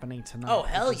thing happening tonight. Oh,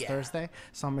 hell which is yeah. Thursday.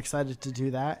 So I'm excited to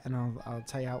do that, and I'll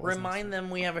tell you how it was. Remind them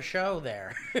we have a show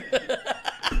there.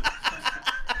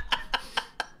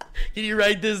 Can you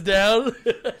write this down?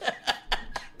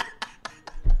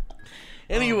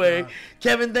 Anyway,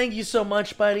 Kevin, thank you so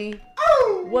much, buddy.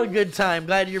 What a good time.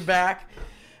 Glad you're back.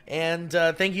 And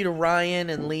thank you to Ryan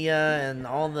and Leah and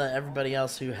everybody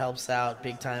else who helps out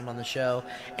big time on the show.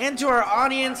 And to our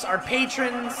audience, our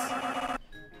patrons.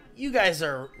 You guys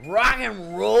are rock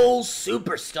and roll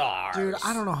superstars. Dude,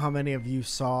 I don't know how many of you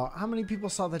saw. How many people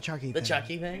saw the Chucky thing? The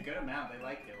Chucky thing? Good amount. They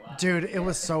liked it a lot. Dude, it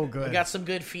was so good. We got some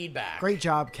good feedback. Great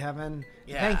job, Kevin.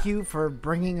 Yeah. Thank you for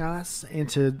bringing us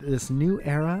into this new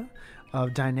era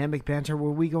of dynamic banter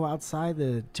where we go outside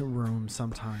the room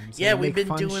sometimes. Yeah, and we've make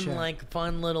been fun doing shit. like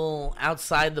fun little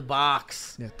outside the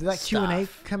box. Yeah. Did that stuff. Q&A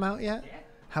come out yet? Yeah.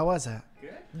 How was that?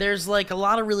 There's like a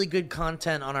lot of really good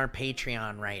content on our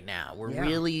Patreon right now. We're Yeah.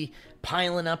 really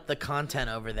piling up the content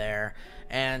over there,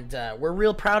 and we're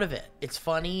real proud of it. It's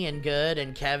funny and good,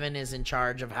 and Kevin is in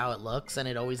charge of how it looks, and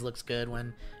it always looks good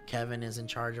when Kevin is in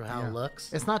charge of how it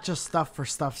looks. It's not just stuff for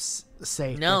stuff's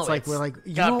sake. No, it's like it's we're like,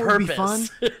 you got know what would be fun?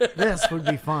 purpose. This would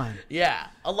be fun. Yeah,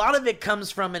 a lot of it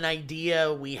comes from an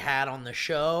idea we had on the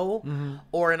show, Mm-hmm.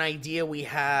 or an idea we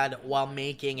had while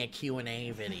making a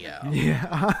Q&A video. Yeah.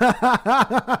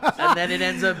 And then it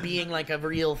ends up being like a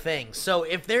real thing. So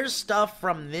if there's stuff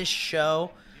from this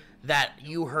show that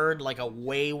you heard like a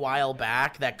way while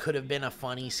back that could have been a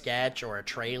funny sketch or a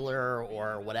trailer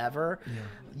or whatever,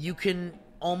 you can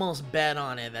almost bet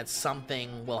on it that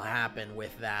something will happen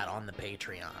with that on the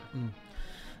Patreon.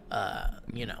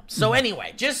 So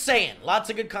anyway, just saying,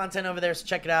 lots of good content over there, so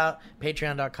check it out.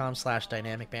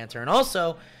 Patreon.com/dynamicbanter. And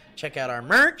also check out our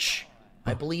merch.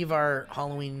 I believe our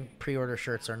Halloween pre-order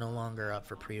shirts are no longer up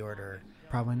for pre-order.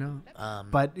 Probably not.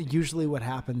 But usually what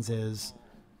happens is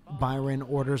Byron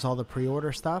orders all the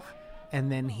pre-order stuff,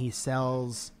 and then he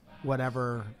sells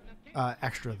whatever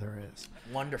extra there is.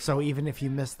 Wonderful. So even if you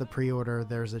miss the pre-order,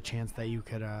 there's a chance that you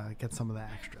could get some of the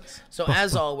extras. So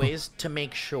as always, to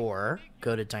make sure,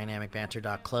 go to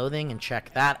dynamicbanter.clothing and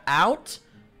check that out.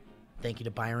 Thank you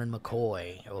to Byron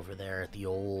McCoy over there at the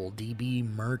old DB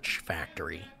merch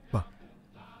factory.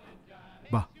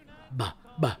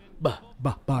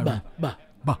 Byron.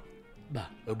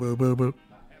 Boo.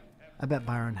 I bet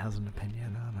Byron has an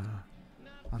opinion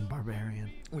on Barbarian.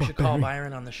 We should call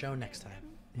Byron on the show next time.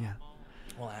 Yeah.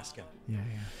 We'll ask him. Yeah.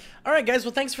 All right, guys.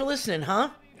 Well, thanks for listening,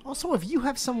 huh? Also, if you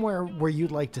have somewhere where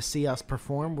you'd like to see us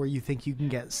perform, where you think you can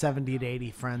get 70 to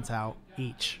 80 friends out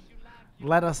each,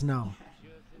 let us know.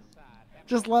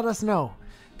 Just let us know.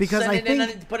 Because Send I it in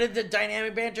think... and put it to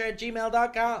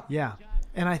dynamicbanter@gmail.com. Yeah.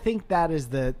 And I think that's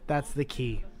the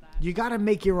key. You got to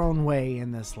make your own way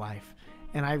in this life.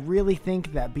 And I really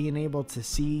think that being able to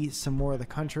see some more of the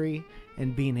country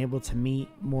and being able to meet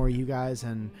more of you guys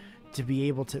and to be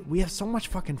able to, we have so much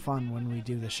fucking fun when we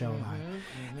do the show live.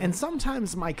 And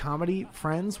sometimes my comedy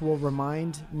friends will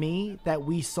remind me that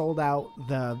we sold out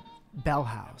the Bell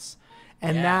House.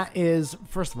 And that is,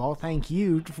 first of all, thank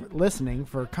you for listening,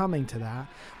 for coming to that.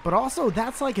 But also,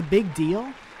 that's like a big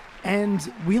deal.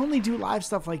 And we only do live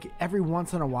stuff like every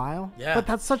once in a while. Yeah. But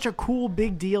that's such a cool,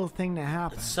 big deal thing to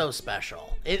happen. It's so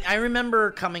special. I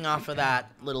remember coming off of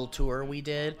that little tour we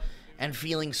did and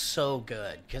feeling so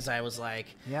good because I was like,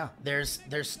 yeah, there's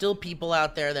still people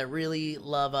out there that really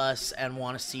love us and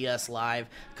want to see us live,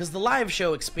 because the live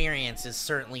show experience is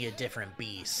certainly a different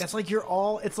beast. It's like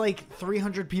it's like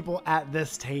 300 people at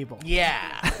this table.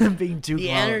 Yeah. Being too the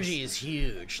close. energy is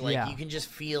huge. Like, Yeah. you can just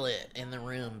feel it in the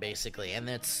room, basically, and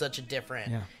it's such a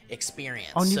different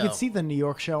experience. Oh, and you So- could see the New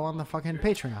York show on the fucking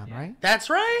Patreon, right?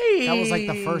 That's right. That was like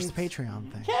the first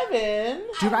Patreon thing. Kevin.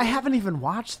 Dude, I haven't even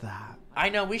watched that. I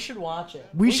know, we should watch it.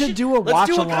 We should do a watch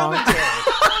Let's do a along. commentary.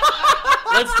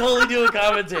 Let's totally do a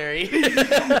commentary.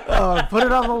 Put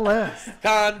it on the list.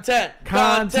 Content.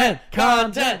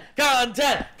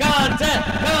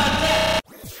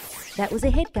 That was a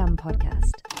HeadGum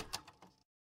podcast.